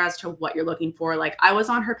particular as to what you're looking for. Like I was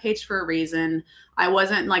on her page for a reason. I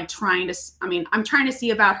wasn't like trying to, I mean, I'm trying to see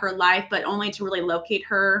about her life, but only to really locate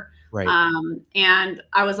her. Right. And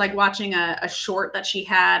I was like watching a short that she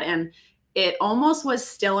had, and it almost was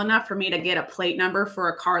still enough for me to get a plate number for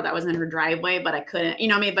a car that was in her driveway, but I couldn't, you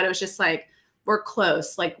know what I mean? But it was just like, we're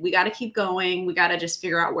close. Like we got to keep going. We got to just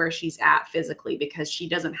figure out where she's at physically, because she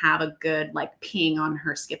doesn't have a good like ping on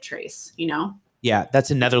her skip trace, you know? Yeah.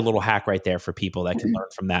 That's another little hack right there for people that can learn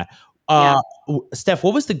from that. Steph,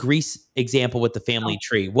 what was the Greece example with the family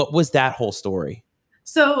tree? What was that whole story?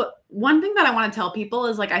 So one thing that I want to tell people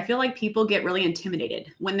is like, I feel like people get really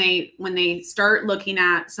intimidated when they start looking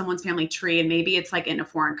at someone's family tree, and maybe it's like in a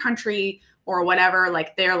foreign country or whatever,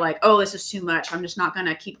 like they're like, oh, this is too much. I'm just not going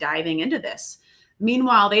to keep diving into this.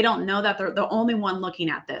 Meanwhile, they don't know that they're the only one looking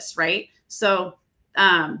at this, right? So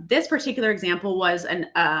this particular example was an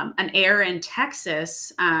heir in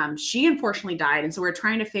Texas. She unfortunately died, and so we're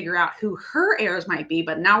trying to figure out who her heirs might be.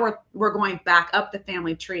 But now we're going back up the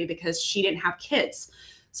family tree because she didn't have kids.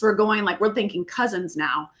 So we're thinking cousins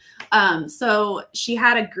now. So she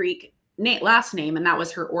had a Greek last name, and that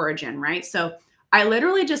was her origin, right? So I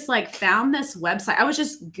literally just like found this website. I was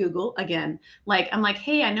just Google again. Like, I'm like,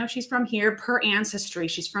 hey, I know she's from here per ancestry.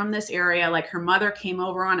 She's from this area. Like her mother came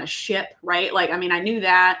over on a ship, right? Like, I mean, I knew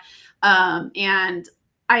that. And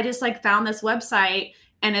I just like found this website,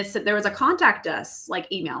 and there was a contact us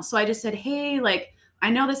like email. So I just said, hey, like, I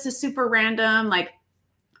know this is super random. Like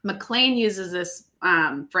McLean uses this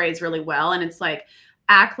phrase really well. And it's like,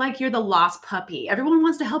 act like you're the lost puppy. Everyone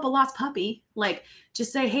wants to help a lost puppy. Like,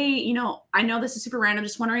 just say, hey, you know, I know this is super random.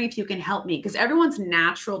 Just wondering if you can help me. Because everyone's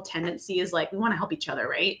natural tendency is like, we want to help each other,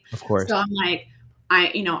 right? Of course. So I'm like,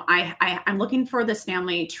 I'm looking for this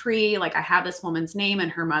family tree. Like I have this woman's name and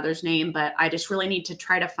her mother's name, but I just really need to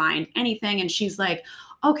try to find anything. And she's like,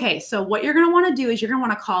 okay, so what you're going to want to do is you're going to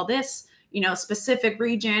want to call this, specific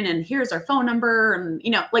region, and here's our phone number. And,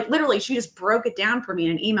 like literally she just broke it down for me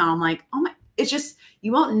in an email. I'm like, oh my, it's just,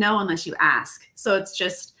 you won't know unless you ask. So it's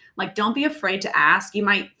just like, don't be afraid to ask. You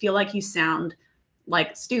might feel like you sound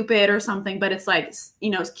like stupid or something, but it's like,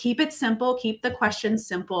 keep it simple, keep the questions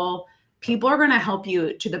simple. People are going to help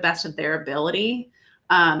you to the best of their ability.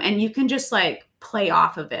 And you can just like play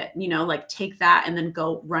off of it, like take that and then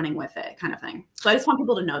go running with it kind of thing. So I just want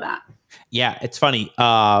people to know that. Yeah. It's funny.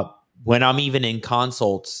 When I'm even in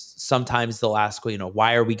consults, sometimes they'll ask,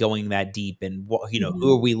 why are we going that deep? And what,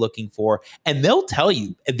 who are we looking for? And they'll tell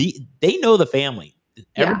you, they know the family.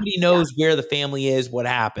 Everybody knows where the family is, what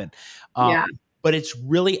happened. But it's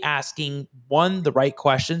really asking, one, the right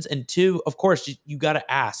questions, and two, of course, you got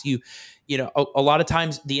to ask. A lot of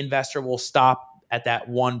times the investor will stop at that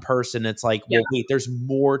one person. It's like, well, wait, there's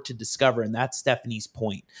more to discover, and that's Stephanie's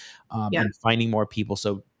point, and finding more people.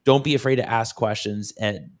 So don't be afraid to ask questions,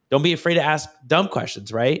 and don't be afraid to ask dumb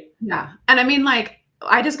questions, right? Yeah, and I mean, like,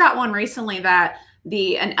 I just got one recently that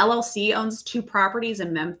an LLC owns 2 properties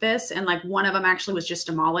in Memphis, and like one of them actually was just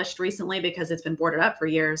demolished recently because it's been boarded up for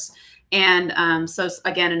years. And so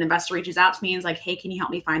again, an investor reaches out to me and is like, hey, can you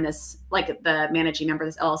help me find this, like the managing member of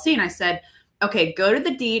this LLC? And I said, okay, go to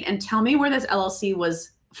the deed and tell me where this LLC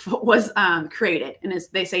was created. And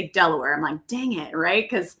they say Delaware. I'm like, dang it, right?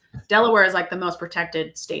 Because Delaware is like the most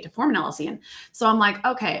protected state to form an LLC in. So I'm like,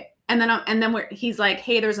 okay. And then he's like,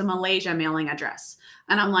 hey, there's a Malaysia mailing address.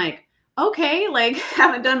 And I'm like, okay, like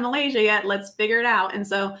haven't done Malaysia yet. Let's figure it out. And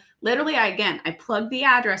so literally, I plugged the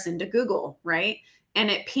address into Google, right? And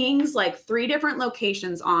it pings like 3 different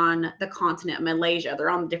locations on the continent of Malaysia. They're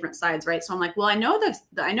on different sides, right? So I'm like, well, I know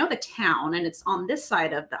the town, and it's on this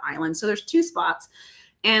side of the island. So there's 2 spots,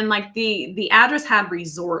 and like the address had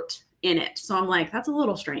resort in it. So I'm like, that's a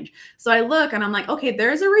little strange. So I look and I'm like, okay,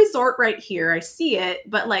 there's a resort right here. I see it,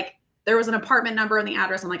 but like there was an apartment number in the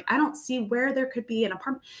address. I'm like, I don't see where there could be an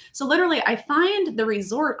apartment. So literally I find the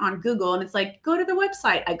resort on Google, and it's like, go to the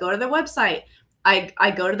website. I go to the website. I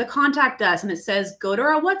go to the contact us, and it says, go to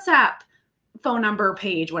our WhatsApp phone number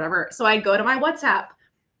page, whatever. So I go to my WhatsApp.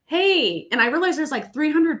 Hey, and I realize there's like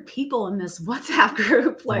 300 people in this WhatsApp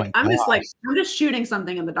group. Like, I'm just shooting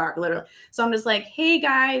something in the dark, literally. So I'm just like, hey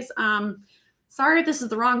guys, sorry if this is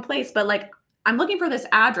the wrong place, but like, I'm looking for this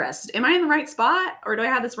address. Am I in the right spot, or do I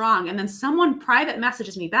have this wrong? And then someone private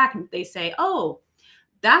messages me back, and they say, oh,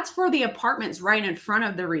 that's for the apartments right in front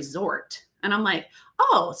of the resort. And I'm like,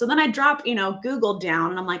 oh, so then I drop, Google down,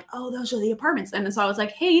 and I'm like, oh, those are the apartments. And so I was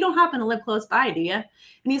like, hey, you don't happen to live close by, do you? And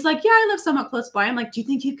he's like, yeah, I live somewhat close by. I'm like, do you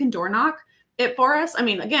think you can door knock it for us? I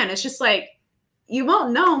mean, again, it's just like, you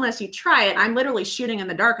won't know unless you try it. I'm literally shooting in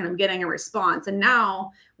the dark, and I'm getting a response. And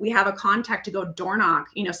now we have a contact to go door knock,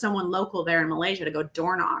 someone local there in Malaysia to go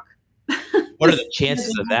door knock. What are the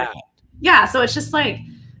chances of that? Yeah. So it's just like,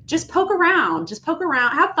 just poke around,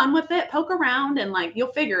 have fun with it, poke around, and like,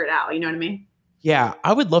 you'll figure it out. You know what I mean? Yeah,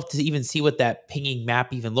 I would love to even see what that pinging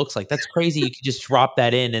map even looks like. That's crazy. You could just drop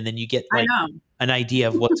that in, and then you get like an idea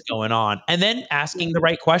of what's going on. And then asking the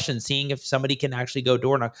right questions, seeing if somebody can actually go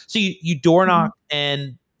door knock. So you door knock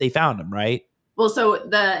and they found him, right? Well, so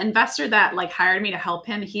the investor that like hired me to help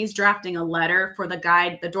him, he's drafting a letter for the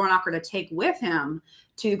door knocker to take with him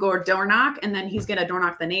to go door knock. And then he's going to door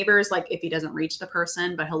knock the neighbors, like if he doesn't reach the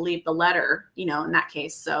person, but he'll leave the letter, in that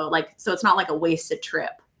case. So it's not like a wasted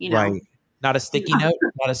trip, Right. Not a sticky note,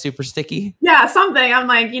 not a super sticky. Yeah, something. I'm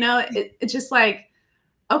like, it's just like,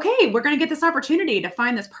 okay, we're going to get this opportunity to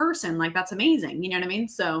find this person. Like, that's amazing. You know what I mean?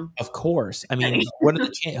 So, of course. I mean, what are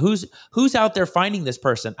the who's out there finding this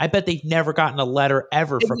person? I bet they've never gotten a letter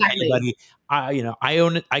ever from anybody. I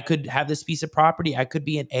own it. I could have this piece of property. I could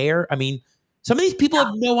be an heir. I mean, some of these people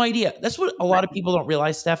have no idea. That's what a lot of people don't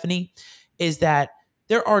realize, Stephanie, is that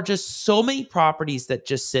there are just so many properties that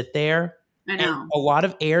just sit there. I know. And a lot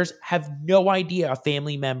of heirs have no idea a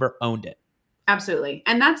family member owned it. Absolutely.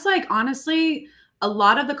 And that's like, honestly, a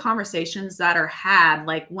lot of the conversations that are had,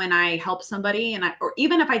 like when I help somebody or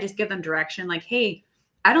even if I just give them direction, like, hey,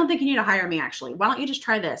 I don't think you need to hire me actually. Why don't you just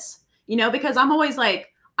try this? Because I'm always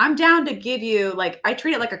like, I'm down to give you, like, I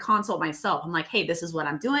treat it like a consult myself. I'm like, hey, this is what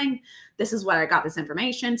I'm doing. This is what I got this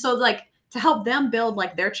information. So like to help them build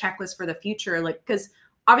like their checklist for the future, like, because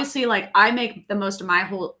obviously, like I make the most of my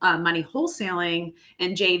whole money wholesaling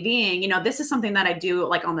and JVing. This is something that I do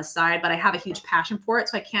like on the side, but I have a huge passion for it.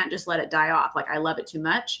 So I can't just let it die off. Like I love it too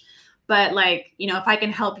much. But like, you know, if I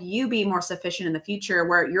can help you be more sufficient in the future,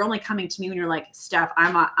 where you're only coming to me when you're like, Steph,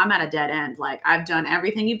 I'm at a dead end. Like, I've done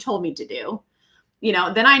everything you've told me to do, you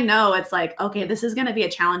know, then I know it's like, okay, this is going to be a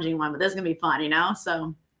challenging one, but this is going to be fun, you know?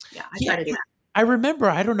 So yeah, I try to do that. I remember,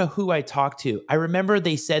 I don't know who I talked to. I remember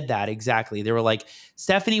they said that exactly. They were like,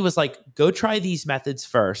 Stephanie was like, go try these methods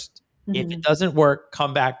first. If it doesn't work,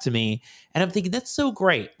 come back to me. And I'm thinking, that's so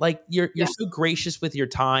great. Like you're so gracious with your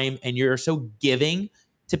time, and you're so giving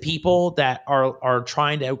to people that are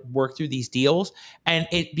trying to work through these deals. And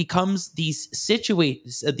it becomes these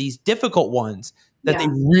these difficult ones that they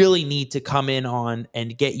really need to come in on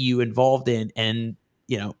and get you involved in. And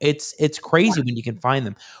you know, it's crazy when you can find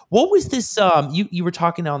them. What was this? You were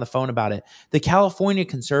talking on the phone about it, the California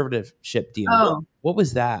conservatorship deal. Oh. What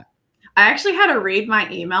was that? I actually had to read my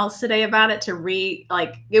emails today about it, to read,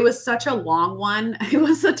 like, it was such a long one. It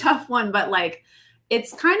was a tough one, but like,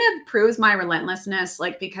 it's kind of proves my relentlessness.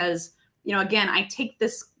 Like, because, you know, again, I take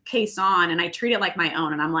this case on and I treat it like my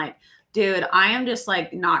own. And I'm like, dude, I am just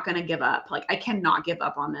like, not going to give up. Like, I cannot give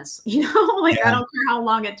up on this, you know, like, I don't care how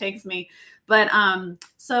long it takes me. But,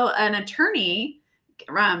 so an attorney,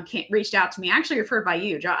 reached out to me, actually referred by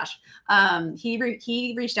you, Josh.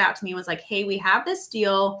 He reached out to me and was like, hey, we have this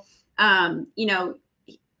deal. You know,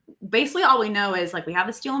 basically all we know is like, we have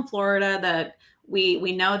this deal in Florida that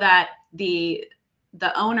we know that the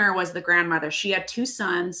owner was the grandmother. She had 2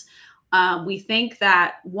 sons. We think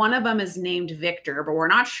that one of them is named Victor, but we're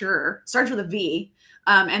not sure. Starts with a V.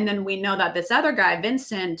 And then we know that this other guy,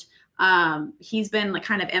 Vincent, he's been like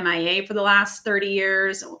kind of MIA for the last 30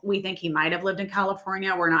 years. We think he might have lived in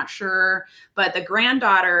California. We're not sure. But the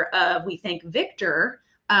granddaughter of, we think, Victor,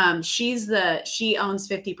 she owns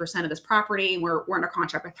 50% of this property. We're under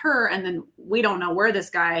contract with her. And then we don't know where this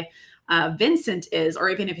guy, Vincent, is, or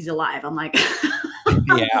even if he's alive. I'm like,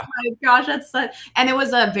 yeah, oh my gosh, and it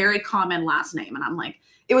was a very common last name. And I'm like,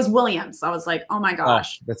 it was Williams. I was like, oh my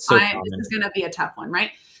gosh, that's so common. This is going to be a tough one.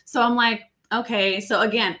 Right. So I'm like, okay. So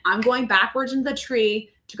again, I'm going backwards into the tree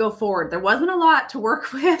to go forward. There wasn't a lot to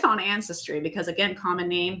work with on Ancestry because, again, common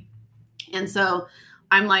name. And so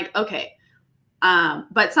I'm like, okay.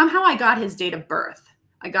 But somehow I got his date of birth.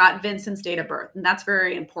 I got Vincent's date of birth, and that's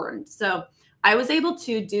very important. So I was able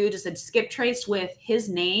to do just a skip trace with his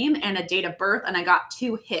name and a date of birth, and I got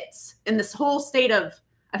 2 hits in this whole state of,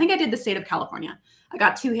 I think I did the state of California. I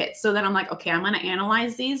got 2 hits. So then I'm like, okay, I'm going to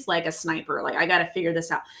analyze these like a sniper. Like, I got to figure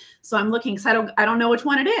this out. So I'm looking, because I don't know which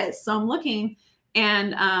one it is. So I'm looking,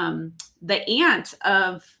 and the aunt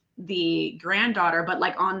of the granddaughter, but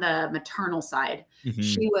like on the maternal side,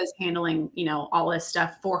 she was handling, you know, all this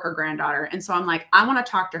stuff for her granddaughter. And so I'm like, I want to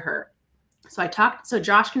talk to her. So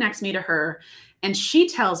Josh connects me to her, and she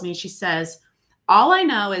tells me, she says, all I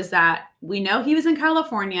know is that we know he was in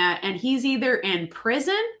California, and he's either in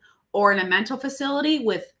prison or in a mental facility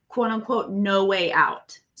with, quote unquote, no way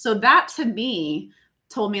out. So that to me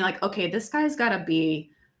told me like, okay, this guy's got to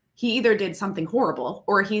be, he either did something horrible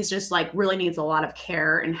or he's just like really needs a lot of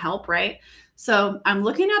care and help. Right. So I'm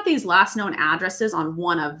looking at these last known addresses on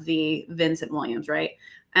one of the Vincent Williams. Right.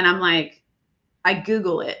 And I'm like, I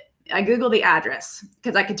Google it. I Google the address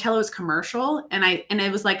because I could tell it was commercial, and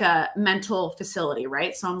it was like a mental facility.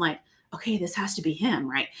 Right. So I'm like, okay, this has to be him.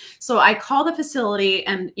 Right. So I call the facility,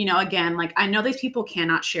 and, you know, again, like, I know these people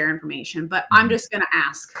cannot share information, but I'm just going to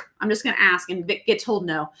ask. I'm just going to ask and get told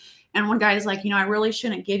no. And one guy is like, you know, I really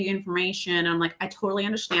shouldn't give you information. And I'm like, I totally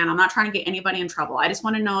understand. I'm not trying to get anybody in trouble. I just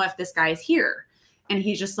want to know if this guy is here. And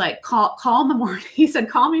he's just like, call in the morning. He said,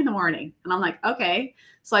 call me in the morning. And I'm like, okay.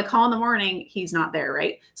 So I call in the morning. He's not there.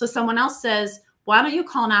 Right. So someone else says, why don't you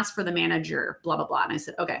call and ask for the manager? Blah, blah, blah. And I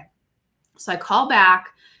said, okay. So I call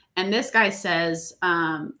back, and this guy says,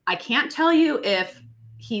 I can't tell you if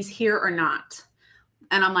he's here or not.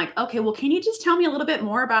 And I'm like, okay, well, can you just tell me a little bit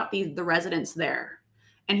more about the residents there?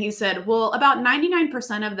 And he said, well, about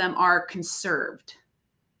 99% of them are conserved.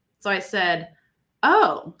 So I said,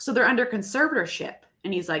 oh, so they're under conservatorship.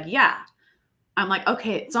 And he's like, yeah. I'm like,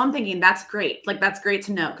 okay. So I'm thinking that's great. Like, that's great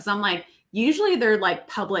to know. Cause I'm like, usually they're like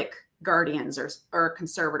public guardians or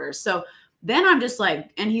conservators. So then I'm just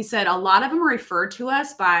like, and he said, a lot of them are referred to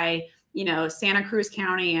us by, you know, Santa Cruz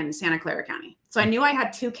County and Santa Clara County. So I knew I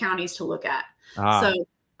had 2 counties to look at. So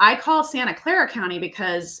I called Santa Clara County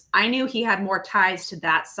because I knew he had more ties to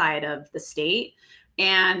that side of the state.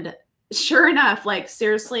 And sure enough, like,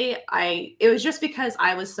 seriously, it was just because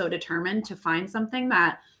I was so determined to find something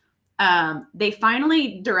that they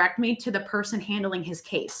finally direct me to the person handling his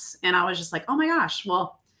case. And I was just like, oh my gosh,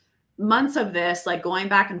 well, months of this, like, going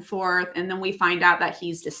back and forth. And then we find out that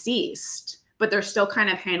he's deceased, but they're still kind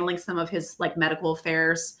of handling some of his like medical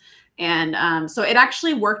affairs. And so it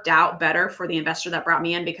actually worked out better for the investor that brought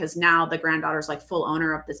me in, because now the granddaughter's like full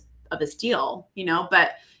owner of this deal, you know,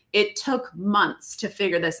 but it took months to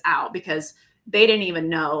figure this out because they didn't even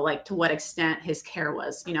know like to what extent his care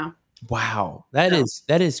was, you know? Wow. That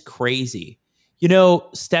is crazy. You know,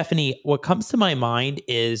 Stephanie, what comes to my mind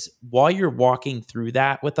is while you're walking through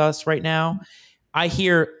that with us right now, I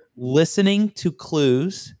hear listening to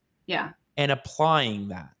clues Yeah. and applying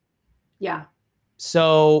that. Yeah.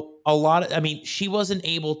 So I mean, she wasn't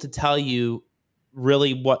able to tell you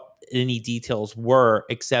really what any details were,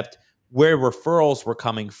 except where referrals were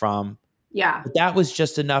coming from. Yeah. But that was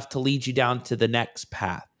just enough to lead you down to the next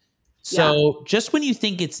path. Yeah. So just when you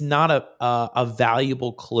think it's not a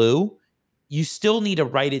valuable clue, you still need to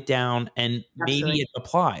write it down and maybe Absolutely. it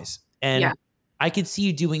applies. And Yeah. I could see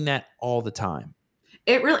you doing that all the time.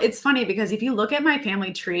 It's funny because if you look at my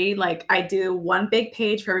family tree, like I do one big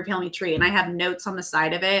page for every family tree and I have notes on the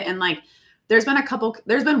side of it. And like, there's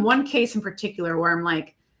been one case in particular where I'm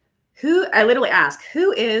like, I literally ask,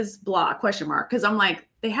 who is blah ? Cause I'm like,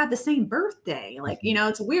 they had the same birthday. Like, you know,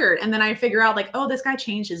 it's weird. And then I figure out like, oh, this guy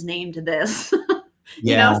changed his name to this,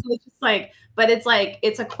 you know? So it's just like, but it's like,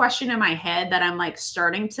 it's a question in my head that I'm like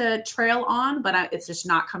starting to trail on, but it's just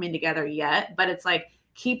not coming together yet. But it's like,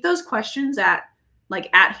 keep those questions at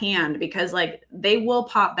hand, because like they will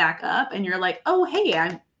pop back up and you're like, oh, hey,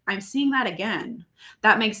 I'm seeing that again.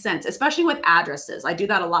 That makes sense. Especially with addresses. I do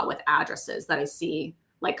that a lot with addresses that I see,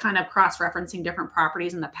 like kind of cross-referencing different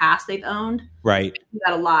properties in the past they've owned. Right. I do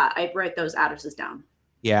that a lot. I write those addresses down.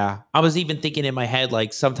 Yeah. I was even thinking in my head,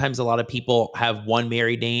 like sometimes a lot of people have one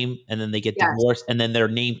married name and then they get divorced and then their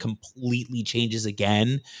name completely changes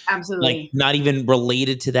again. Absolutely. Like not even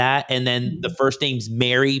related to that. And then the first name's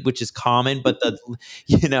Mary, which is common, but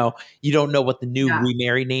you don't know what the new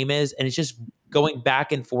remarried name is. And it's just going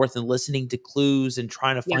back and forth and listening to clues and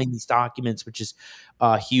trying to find these documents, which is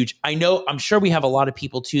huge. I'm sure we have a lot of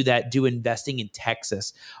people too that do investing in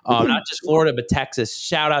Texas, not just Florida, but Texas.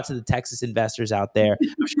 Shout out to the Texas investors out there.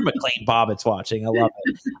 I'm sure McLean Bobbitt's watching. I love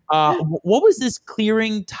it. What was this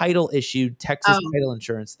clearing title issued Texas title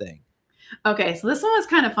insurance thing? Okay, so this one was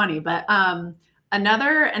kind of funny, but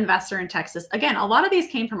another investor in Texas, again, a lot of these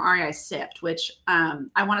came from REI SIFT, which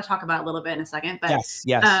I want to talk about a little bit in a second. But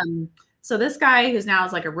yes. So this guy, who's now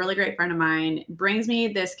is like a really great friend of mine, brings me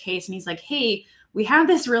this case and he's like, hey, we have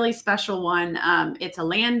this really special one. It's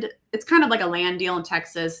kind of like a land deal in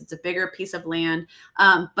Texas. It's a bigger piece of land.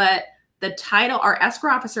 But the title, our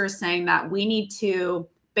escrow officer is saying that we need to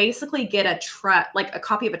basically get a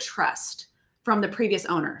copy of a trust from the previous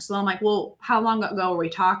owner. So I'm like, well, how long ago are we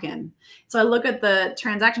talking? So I look at the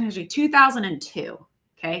transaction history, 2002.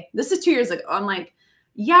 Okay. This is 2 years ago. I'm like,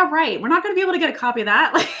 yeah, right. We're not going to be able to get a copy of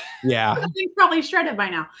that. Like, yeah. It's probably shredded by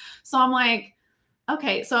now. So I'm like,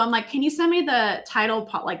 okay. So I'm like, can you send me the title,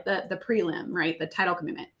 like the prelim, right? The title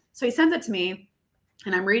commitment. So he sends it to me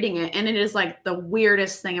and I'm reading it. And it is like the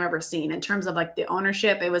weirdest thing I've ever seen in terms of like the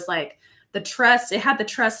ownership. It was like the trust, it had the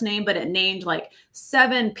trust name, but it named like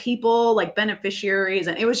 7 people, like beneficiaries.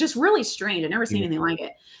 And it was just really strange. I've never seen anything like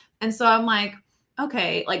it. And so I'm like,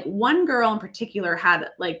 okay, like one girl in particular had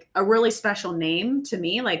like a really special name to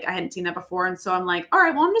me. Like I hadn't seen that before. And so I'm like, all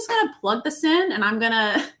right, well, I'm just going to plug this in and I'm going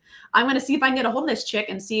to see if I can get a hold of this chick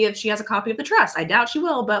and see if she has a copy of the trust. I doubt she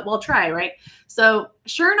will, but we'll try. Right. So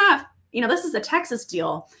sure enough, this is a Texas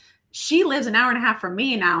deal. She lives an hour and a half from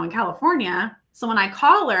me now in California. So when I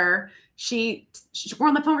call her, we're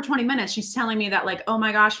on the phone for 20 minutes. She's telling me that like, oh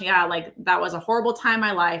my gosh, yeah, like that was a horrible time in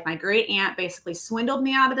my life. My great aunt basically swindled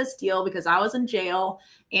me out of this deal because I was in jail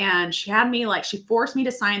and she forced me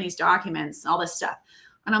to sign these documents, all this stuff.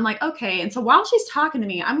 And I'm like, okay. And so while she's talking to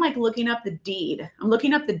me, I'm like looking up the deed. I'm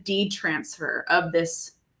looking up the deed transfer of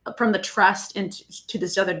this from the trust to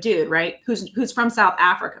this other dude, right? Who's from South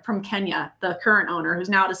Africa, from Kenya, the current owner who's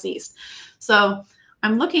now deceased. So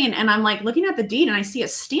I'm looking and I'm like looking at the deed and I see a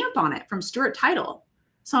stamp on it from Stewart Title.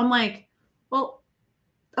 So I'm like, well,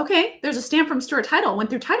 okay, there's a stamp from Stewart Title, went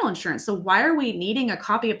through title insurance. So why are we needing a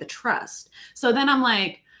copy of the trust? So then I'm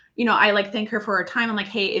like, I like thank her for her time. I'm like,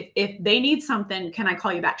 hey, if they need something, can I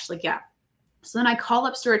call you back? She's like, yeah. So then I call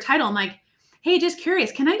up Stewart Title. I'm like, hey, just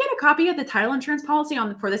curious, can I get a copy of the title insurance policy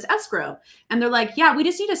for this escrow? And they're like, yeah, we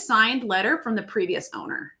just need a signed letter from the previous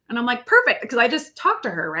owner. And I'm like, perfect, because I just talked to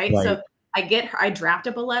her, right? So I draft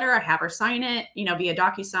up a letter, I have her sign it, via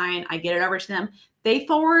DocuSign, I get it over to them. They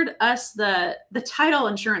forward us the title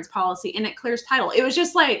insurance policy and it clears title. It was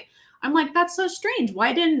just like, I'm like, that's so strange.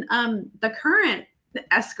 Why didn't the current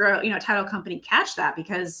escrow, title company catch that?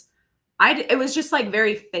 Because it was just like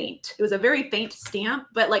very faint. It was a very faint stamp,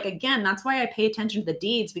 but like, again, that's why I pay attention to the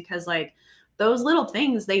deeds, because like those little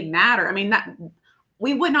things, they matter. I mean, that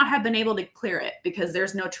we would not have been able to clear it because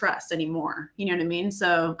there's no trust anymore. You know what I mean?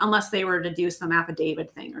 So unless they were to do some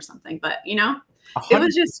affidavit thing or something, but you know, it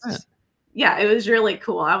was 100%. just, yeah, it was really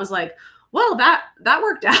cool. I was like, well, that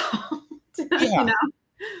worked out. Yeah. You know?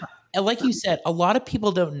 And like you said, a lot of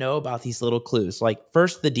people don't know about these little clues. Like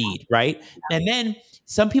first the deed, right? And then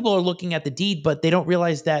some people are looking at the deed, but they don't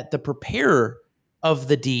realize that the preparer of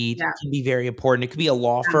the deed can be very important. It could be a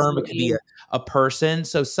law firm, it could be a person.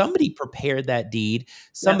 So somebody prepared that deed,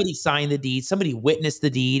 somebody signed the deed, somebody witnessed the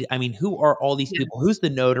deed. I mean, who are all these people? Who's the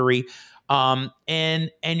notary?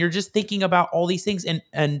 And you're just thinking about all these things.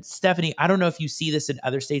 And Stephanie, I don't know if you see this in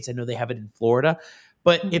other states. I know they have it in Florida.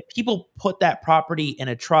 But if people put that property in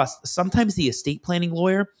a trust, sometimes the estate planning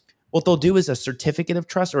lawyer, what they'll do is a certificate of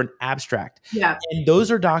trust or an abstract. Yeah. And those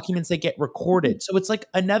are documents that get recorded. So it's like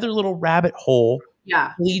another little rabbit hole.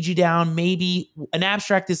 Yeah. Lead you down. Maybe an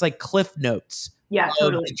abstract is like cliff notes. Yeah,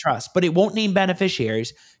 totally. The trust, but it won't name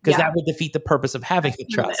beneficiaries because that would defeat the purpose of having a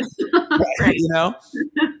trust. Right. You know?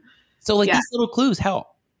 So like these little clues help.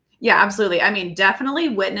 Yeah, absolutely. I mean, definitely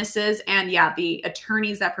witnesses and the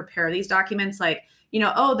attorneys that prepare these documents, like, you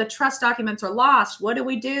know, oh, the trust documents are lost. What do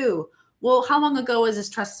we do? Well, how long ago was this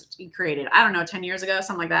trust created? I don't know, 10 years ago,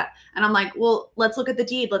 something like that. And I'm like, well, let's look at the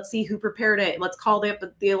deed. Let's see who prepared it. Let's call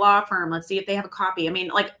the law firm. Let's see if they have a copy. I mean,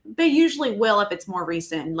 like they usually will if it's more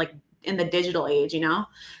recent, like in the digital age, you know?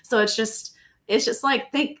 So it's just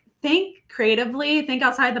like, think creatively, think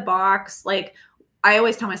outside the box. Like I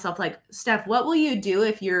always tell myself, like, Steph, what will you do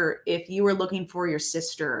if you were looking for your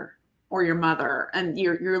sister or your mother and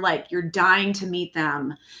you're dying to meet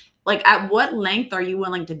them? Like, at what length are you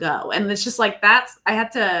willing to go? And it's just like, I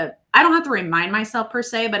don't have to remind myself per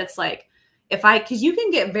se, but it's like, cause you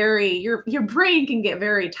can get your brain can get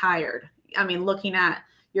very tired. I mean, looking at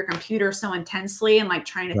your computer so intensely and like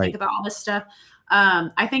trying to think about all this stuff.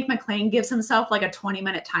 I think McLean gives himself like a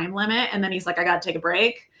 20-minute time limit. And then he's like, I got to take a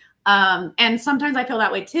break. And sometimes I feel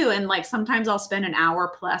that way too. And like, sometimes I'll spend an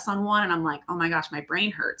hour plus on one and I'm like, oh my gosh, my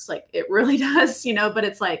brain hurts. Like it really does, you know, but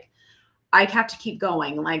it's like, I have to keep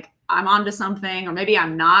going. Like I'm onto something, or maybe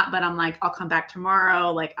I'm not, but I'm like, I'll come back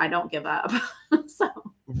tomorrow. Like I don't give up. So.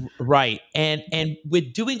 Right. And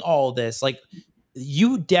with doing all this, like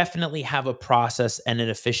you definitely have a process and an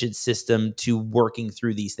efficient system to working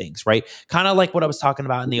through these things, right? Kind of like what I was talking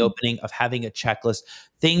about in the opening of having a checklist,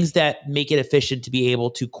 things that make it efficient to be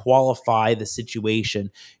able to qualify the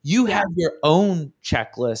situation. You have your own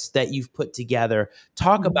checklist that you've put together.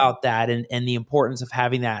 Talk about that and the importance of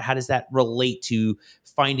having that. How does that relate to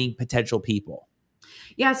finding potential people?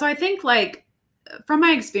 Yeah. So I think like, from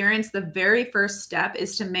my experience, the very first step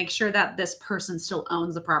is to make sure that this person still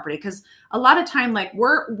owns the property. Because a lot of time, like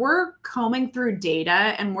we're combing through data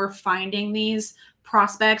and we're finding these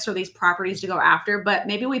prospects or these properties to go after, but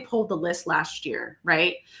maybe we pulled the list last year,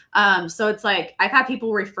 right? So it's like, I've had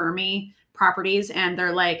people refer me properties and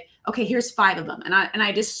they're like, okay, here's 5 of them. And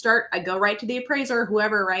I go right to the appraiser or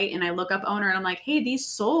whoever, right? And I look up owner and I'm like, hey, these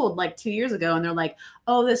sold like 2 years ago. And they're like,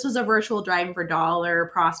 oh, this was a virtual driving for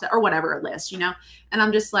dollar prospect or whatever list, you know? And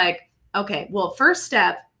I'm just like, okay, well, first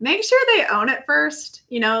step, make sure they own it first,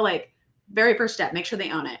 you know, like very first step, make sure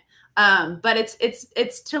they own it. But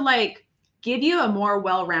it's to like give you a more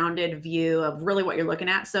well-rounded view of really what you're looking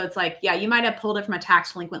at. So it's like, yeah, you might have pulled it from a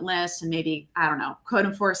tax delinquent list and maybe, I don't know, code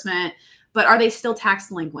enforcement, but are they still tax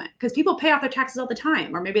delinquent? Because people pay off their taxes all the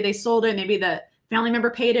time, or maybe they sold it, maybe the family member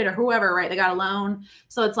paid it or whoever, right? They got a loan.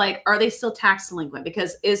 So it's like, are they still tax delinquent?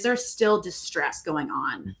 Because is there still distress going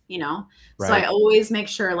on, you know? Right. So I always make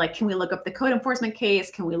sure, like, can we look up the code enforcement case?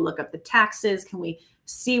 Can we look up the taxes? Can we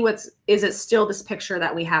see is it still this picture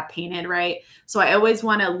that we have painted, right? So I always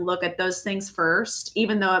want to look at those things first,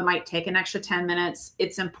 even though it might take an extra 10 minutes,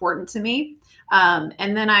 it's important to me.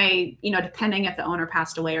 And then I, you know, depending if the owner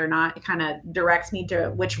passed away or not, it kind of directs me to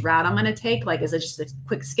which route I'm going to take. Like, is it just a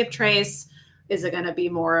quick skip trace? Is it going to be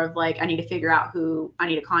more of like, I need to figure out who I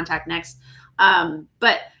need to contact next?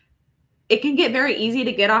 But it can get very easy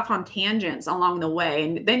to get off on tangents along the way.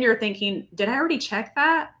 And then you're thinking, did I already check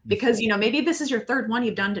that? Because, you know, maybe this is your 3rd one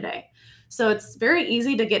you've done today. So it's very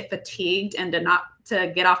easy to get fatigued and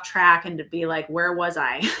to get off track and to be like, where was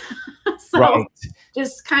I? So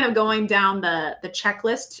just kind of going down the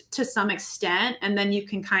checklist to some extent, and then you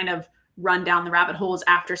can kind of run down the rabbit holes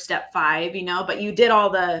after step 5, you know, but you did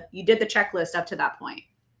the checklist up to that point.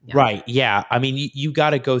 Yeah. Right. Yeah. I mean, you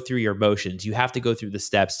got to go through your motions. You have to go through the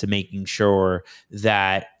steps to making sure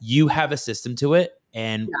that you have a system to it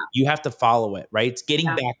and you have to follow it, right? It's getting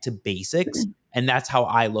back to basics. And that's how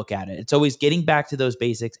I look at it. It's always getting back to those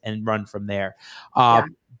basics and run from there.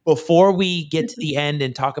 Before we get to the end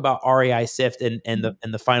and talk about REI Sift and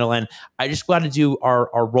the final end, I just got to do our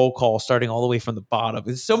roll call starting all the way from the bottom.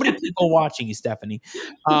 There's so many people watching you, Stephanie.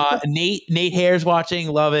 Nate Hare's watching,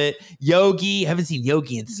 love it. Yogi, haven't seen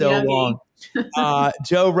Yogi in so long.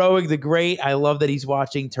 Joe Roig the Great, I love that he's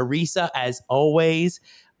watching. Teresa, as always.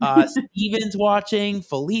 Steven's watching.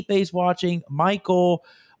 Felipe's watching. Michael,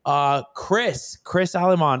 Chris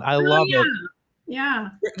Alemon, I love it.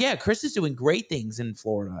 Yeah, Chris is doing great things in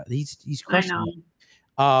Florida. He's crushing it.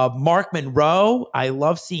 Mark Monroe, I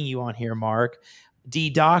love seeing you on here, Mark. D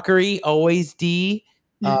Dockery, always D.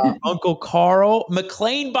 Uncle Carl.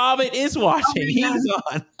 McLean Bobbitt is watching. He's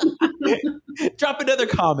on. Drop another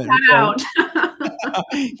comment.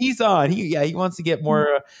 He's on. He wants to get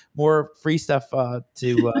more free stuff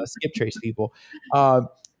to skip trace people.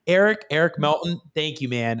 Eric Melton, thank you,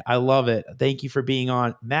 man. I love it. Thank you for being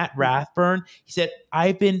on. Matt Rathburn, he said,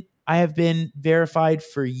 I have been verified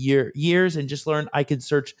for years and just learned I can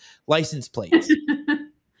search license plates.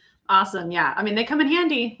 Awesome. Yeah. I mean, they come in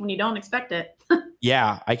handy when you don't expect it.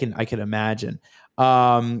 Yeah, I can imagine.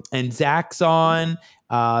 And Zach's on.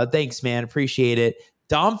 Thanks, man. Appreciate it.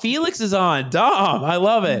 Dom Felix is on. Dom, I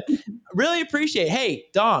love it. Really appreciate it. Hey,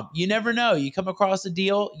 Dom, you never know. You come across a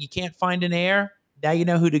deal, you can't find an heir. Now you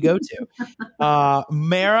know who to go to.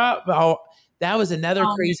 Mara, that was another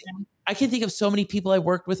crazy. Man. I can think of so many people I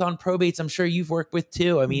worked with on probates. I'm sure you've worked with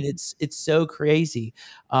too. I mean, it's so crazy.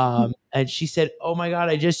 And she said, "Oh my God,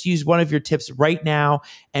 I just used one of your tips right now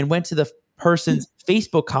and went to the person's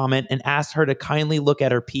Facebook comment and asked her to kindly look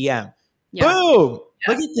at her PM." Yeah. Boom!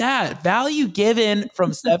 Yeah. Look at that value given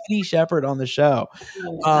from Stephanie Shepard on the show.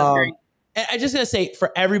 That's great. And I just gotta say,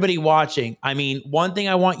 for everybody watching, I mean, one thing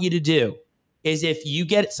I want you to do is if you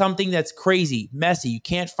get something that's crazy, messy, you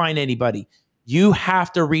can't find anybody, you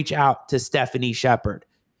have to reach out to Stephanie Shepard.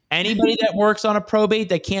 Anybody that works on a probate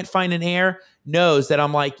that can't find an heir knows that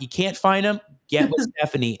I'm like, you can't find them, get with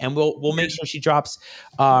Stephanie, and we'll make sure she drops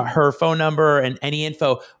her phone number and any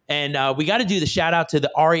info. And we got to do the shout out to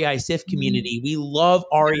the REI Sift community. We love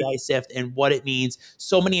REI Sift and what it means.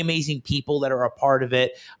 So many amazing people that are a part of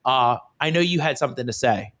it. I know you had something to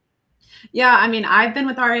say. Yeah, I mean, I've been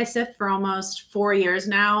with REI Sift for almost 4 years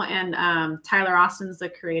now, and Tyler Austin's the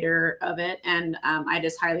creator of it, and I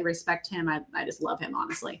just highly respect him. I just love him,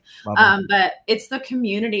 honestly. But it's the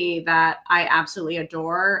community that I absolutely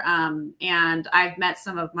adore, and I've met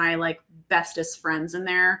some of my bestest friends in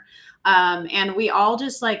there, and we all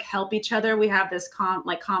just help each other. We have this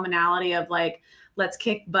commonality of let's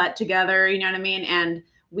kick butt together, you know what I mean? And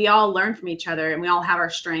we all learn from each other, and we all have our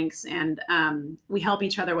strengths, and we help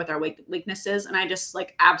each other with our weaknesses. And I just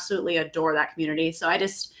absolutely adore that community. So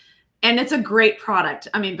and it's a great product.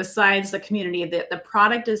 I mean, besides the community, the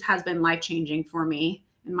product has been life-changing for me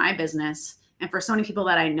in my business and for so many people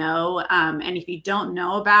that I know. And if you don't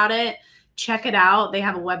know about it, check it out. They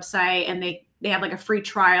have a website, and they have a free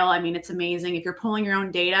trial. I mean, it's amazing. If you're pulling your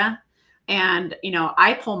own data, and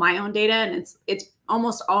I pull my own data, and it's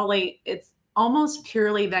almost almost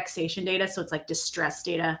purely vexation data. So it's distress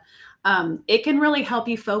data. It can really help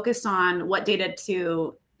you focus on what data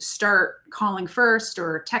to start calling first,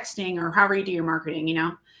 or texting, or however you do your marketing.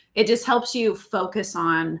 It just helps you focus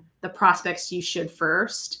on the prospects you should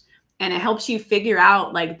first. And it helps you figure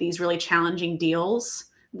out these really challenging deals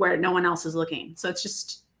where no one else is looking. So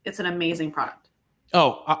it's an amazing product.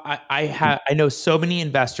 Oh, I know so many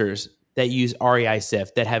investors that use REI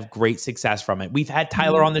Sift that have great success from it. We've had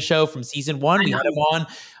Tyler on the show from season 1. We had him on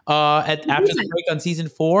after the break on season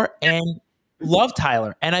 4, and love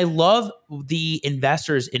Tyler. And I love the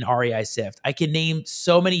investors in REI Sift. I can name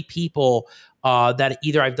so many people that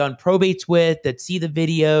either I've done probates with, that see the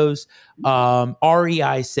videos.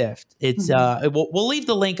 REI Sift. It's we'll leave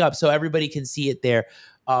the link up so everybody can see it there.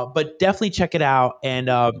 But definitely check it out. And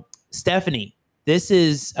Stephanie, this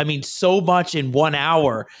is, I mean, so much in 1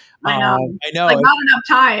 hour. I know. Not enough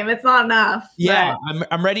time. It's not enough. Yeah.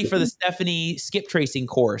 I'm ready for the Stephanie skip tracing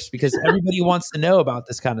course, because everybody wants to know about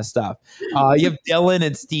this kind of stuff. You have Dylan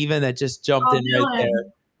and Steven that just jumped in right there.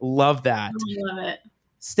 Love that. I love it.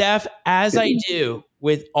 Steph, as I do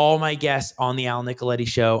with all my guests on the Al Nicoletti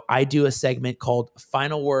Show, I do a segment called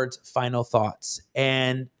Final Words, Final Thoughts.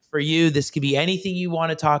 And for you, this could be anything you want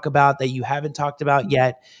to talk about that you haven't talked about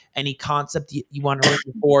yet, any concept you want to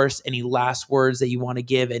reinforce, any last words that you want to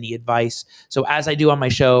give, any advice. So as I do on my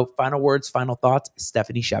show, final words, final thoughts,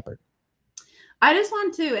 Stephanie Shepard. I just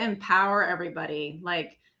want to empower everybody,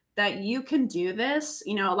 that you can do this.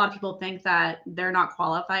 A lot of people think that they're not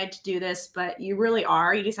qualified to do this, but you really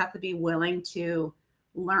are. You just have to be willing to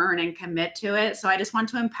learn and commit to it. So I just want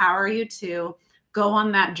to empower you to go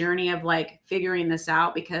on that journey of like figuring this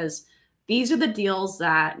out, because these are the deals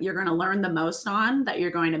that you're going to learn the most on, that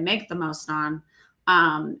you're going to make the most on,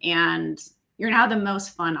 and you're going to have the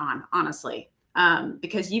most fun on, honestly.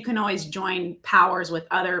 Because you can always join powers with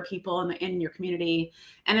other people in your community.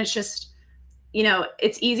 And it's just, you know,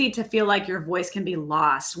 it's easy to feel like your voice can be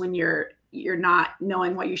lost when you're not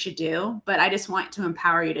knowing what you should do. But I just want to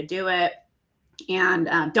empower you to do it.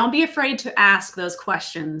 And don't be afraid to ask those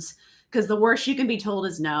questions, because the worst you can be told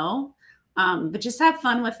is no. But just have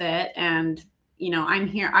fun with it. And, you know, I'm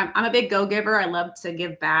here. I'm a big go-giver. I love to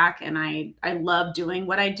give back, and I love doing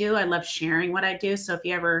what I do. I love sharing what I do. So if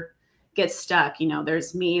you ever get stuck, you know,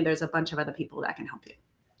 there's me, there's a bunch of other people that can help you.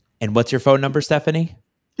 And what's your phone number, Stephanie?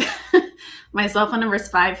 My cell phone number is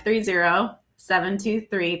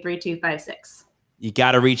 530-723-3256. You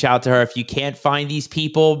got to reach out to her. If you can't find these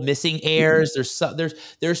people, missing heirs,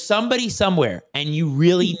 there's somebody somewhere, and you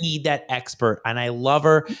really need that expert. And I love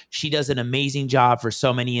her. She does an amazing job for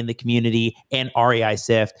so many in the community and REI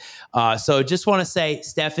SIFT. So just want to say,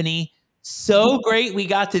 Stephanie, so great we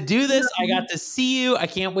got to do this. I got to see you. I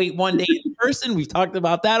can't wait one day in person. We've talked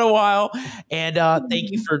about that a while. And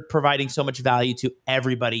thank you for providing so much value to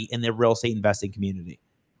everybody in the real estate investing community.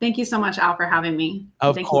 Thank you so much, Al, for having me.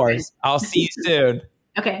 Of course. I'll see you soon.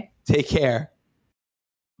 Okay. Take care.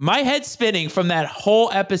 My head's spinning from that whole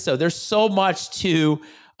episode. There's so much to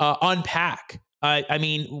unpack. I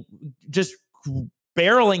mean, just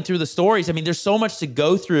barreling through the stories. I mean, there's so much to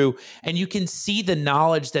go through, and you can see the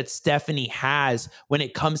knowledge that Stephanie has when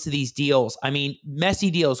it comes to these deals. I mean, messy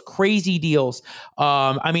deals, crazy deals.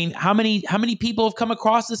 I mean, how many people have come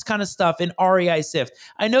across this kind of stuff in REI SIFT?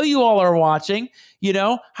 I know you all are watching. You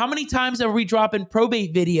know, how many times are we dropping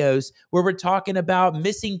probate videos where we're talking about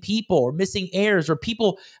missing people or missing heirs or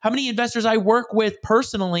people? How many investors I work with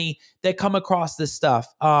personally that come across this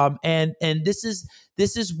stuff? And this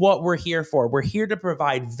is what we're here for. We're here to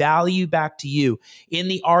provide value back to you in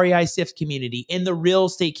the REI SIFT community, in the real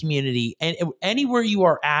estate community, and anywhere you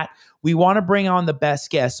are at. We want to bring on the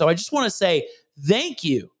best guests. So I just want to say thank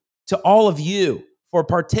you to all of you for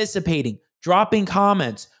participating, dropping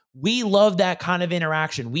comments. We love that kind of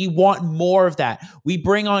interaction. We want more of that. We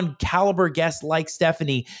bring on caliber guests like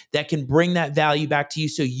Stephanie that can bring that value back to you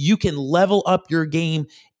so you can level up your game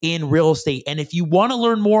in real estate. And if you want to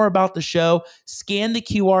learn more about the show, scan the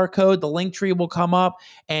QR code. The link tree will come up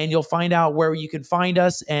and you'll find out where you can find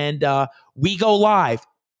us. And we go live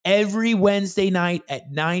every Wednesday night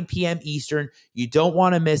at 9 p.m. Eastern. You don't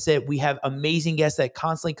want to miss it. We have amazing guests that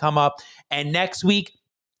constantly come up. And next week,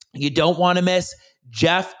 you don't want to miss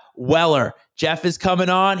Jeff Weller. Jeff is coming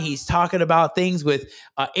on. He's talking about things with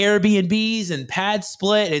Airbnbs and pad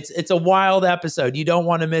split. It's a wild episode. You don't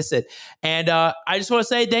want to miss it. And I just want to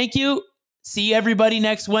say thank you. See everybody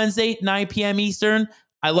next Wednesday, 9 p.m. Eastern.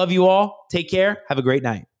 I love you all. Take care. Have a great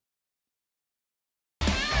night.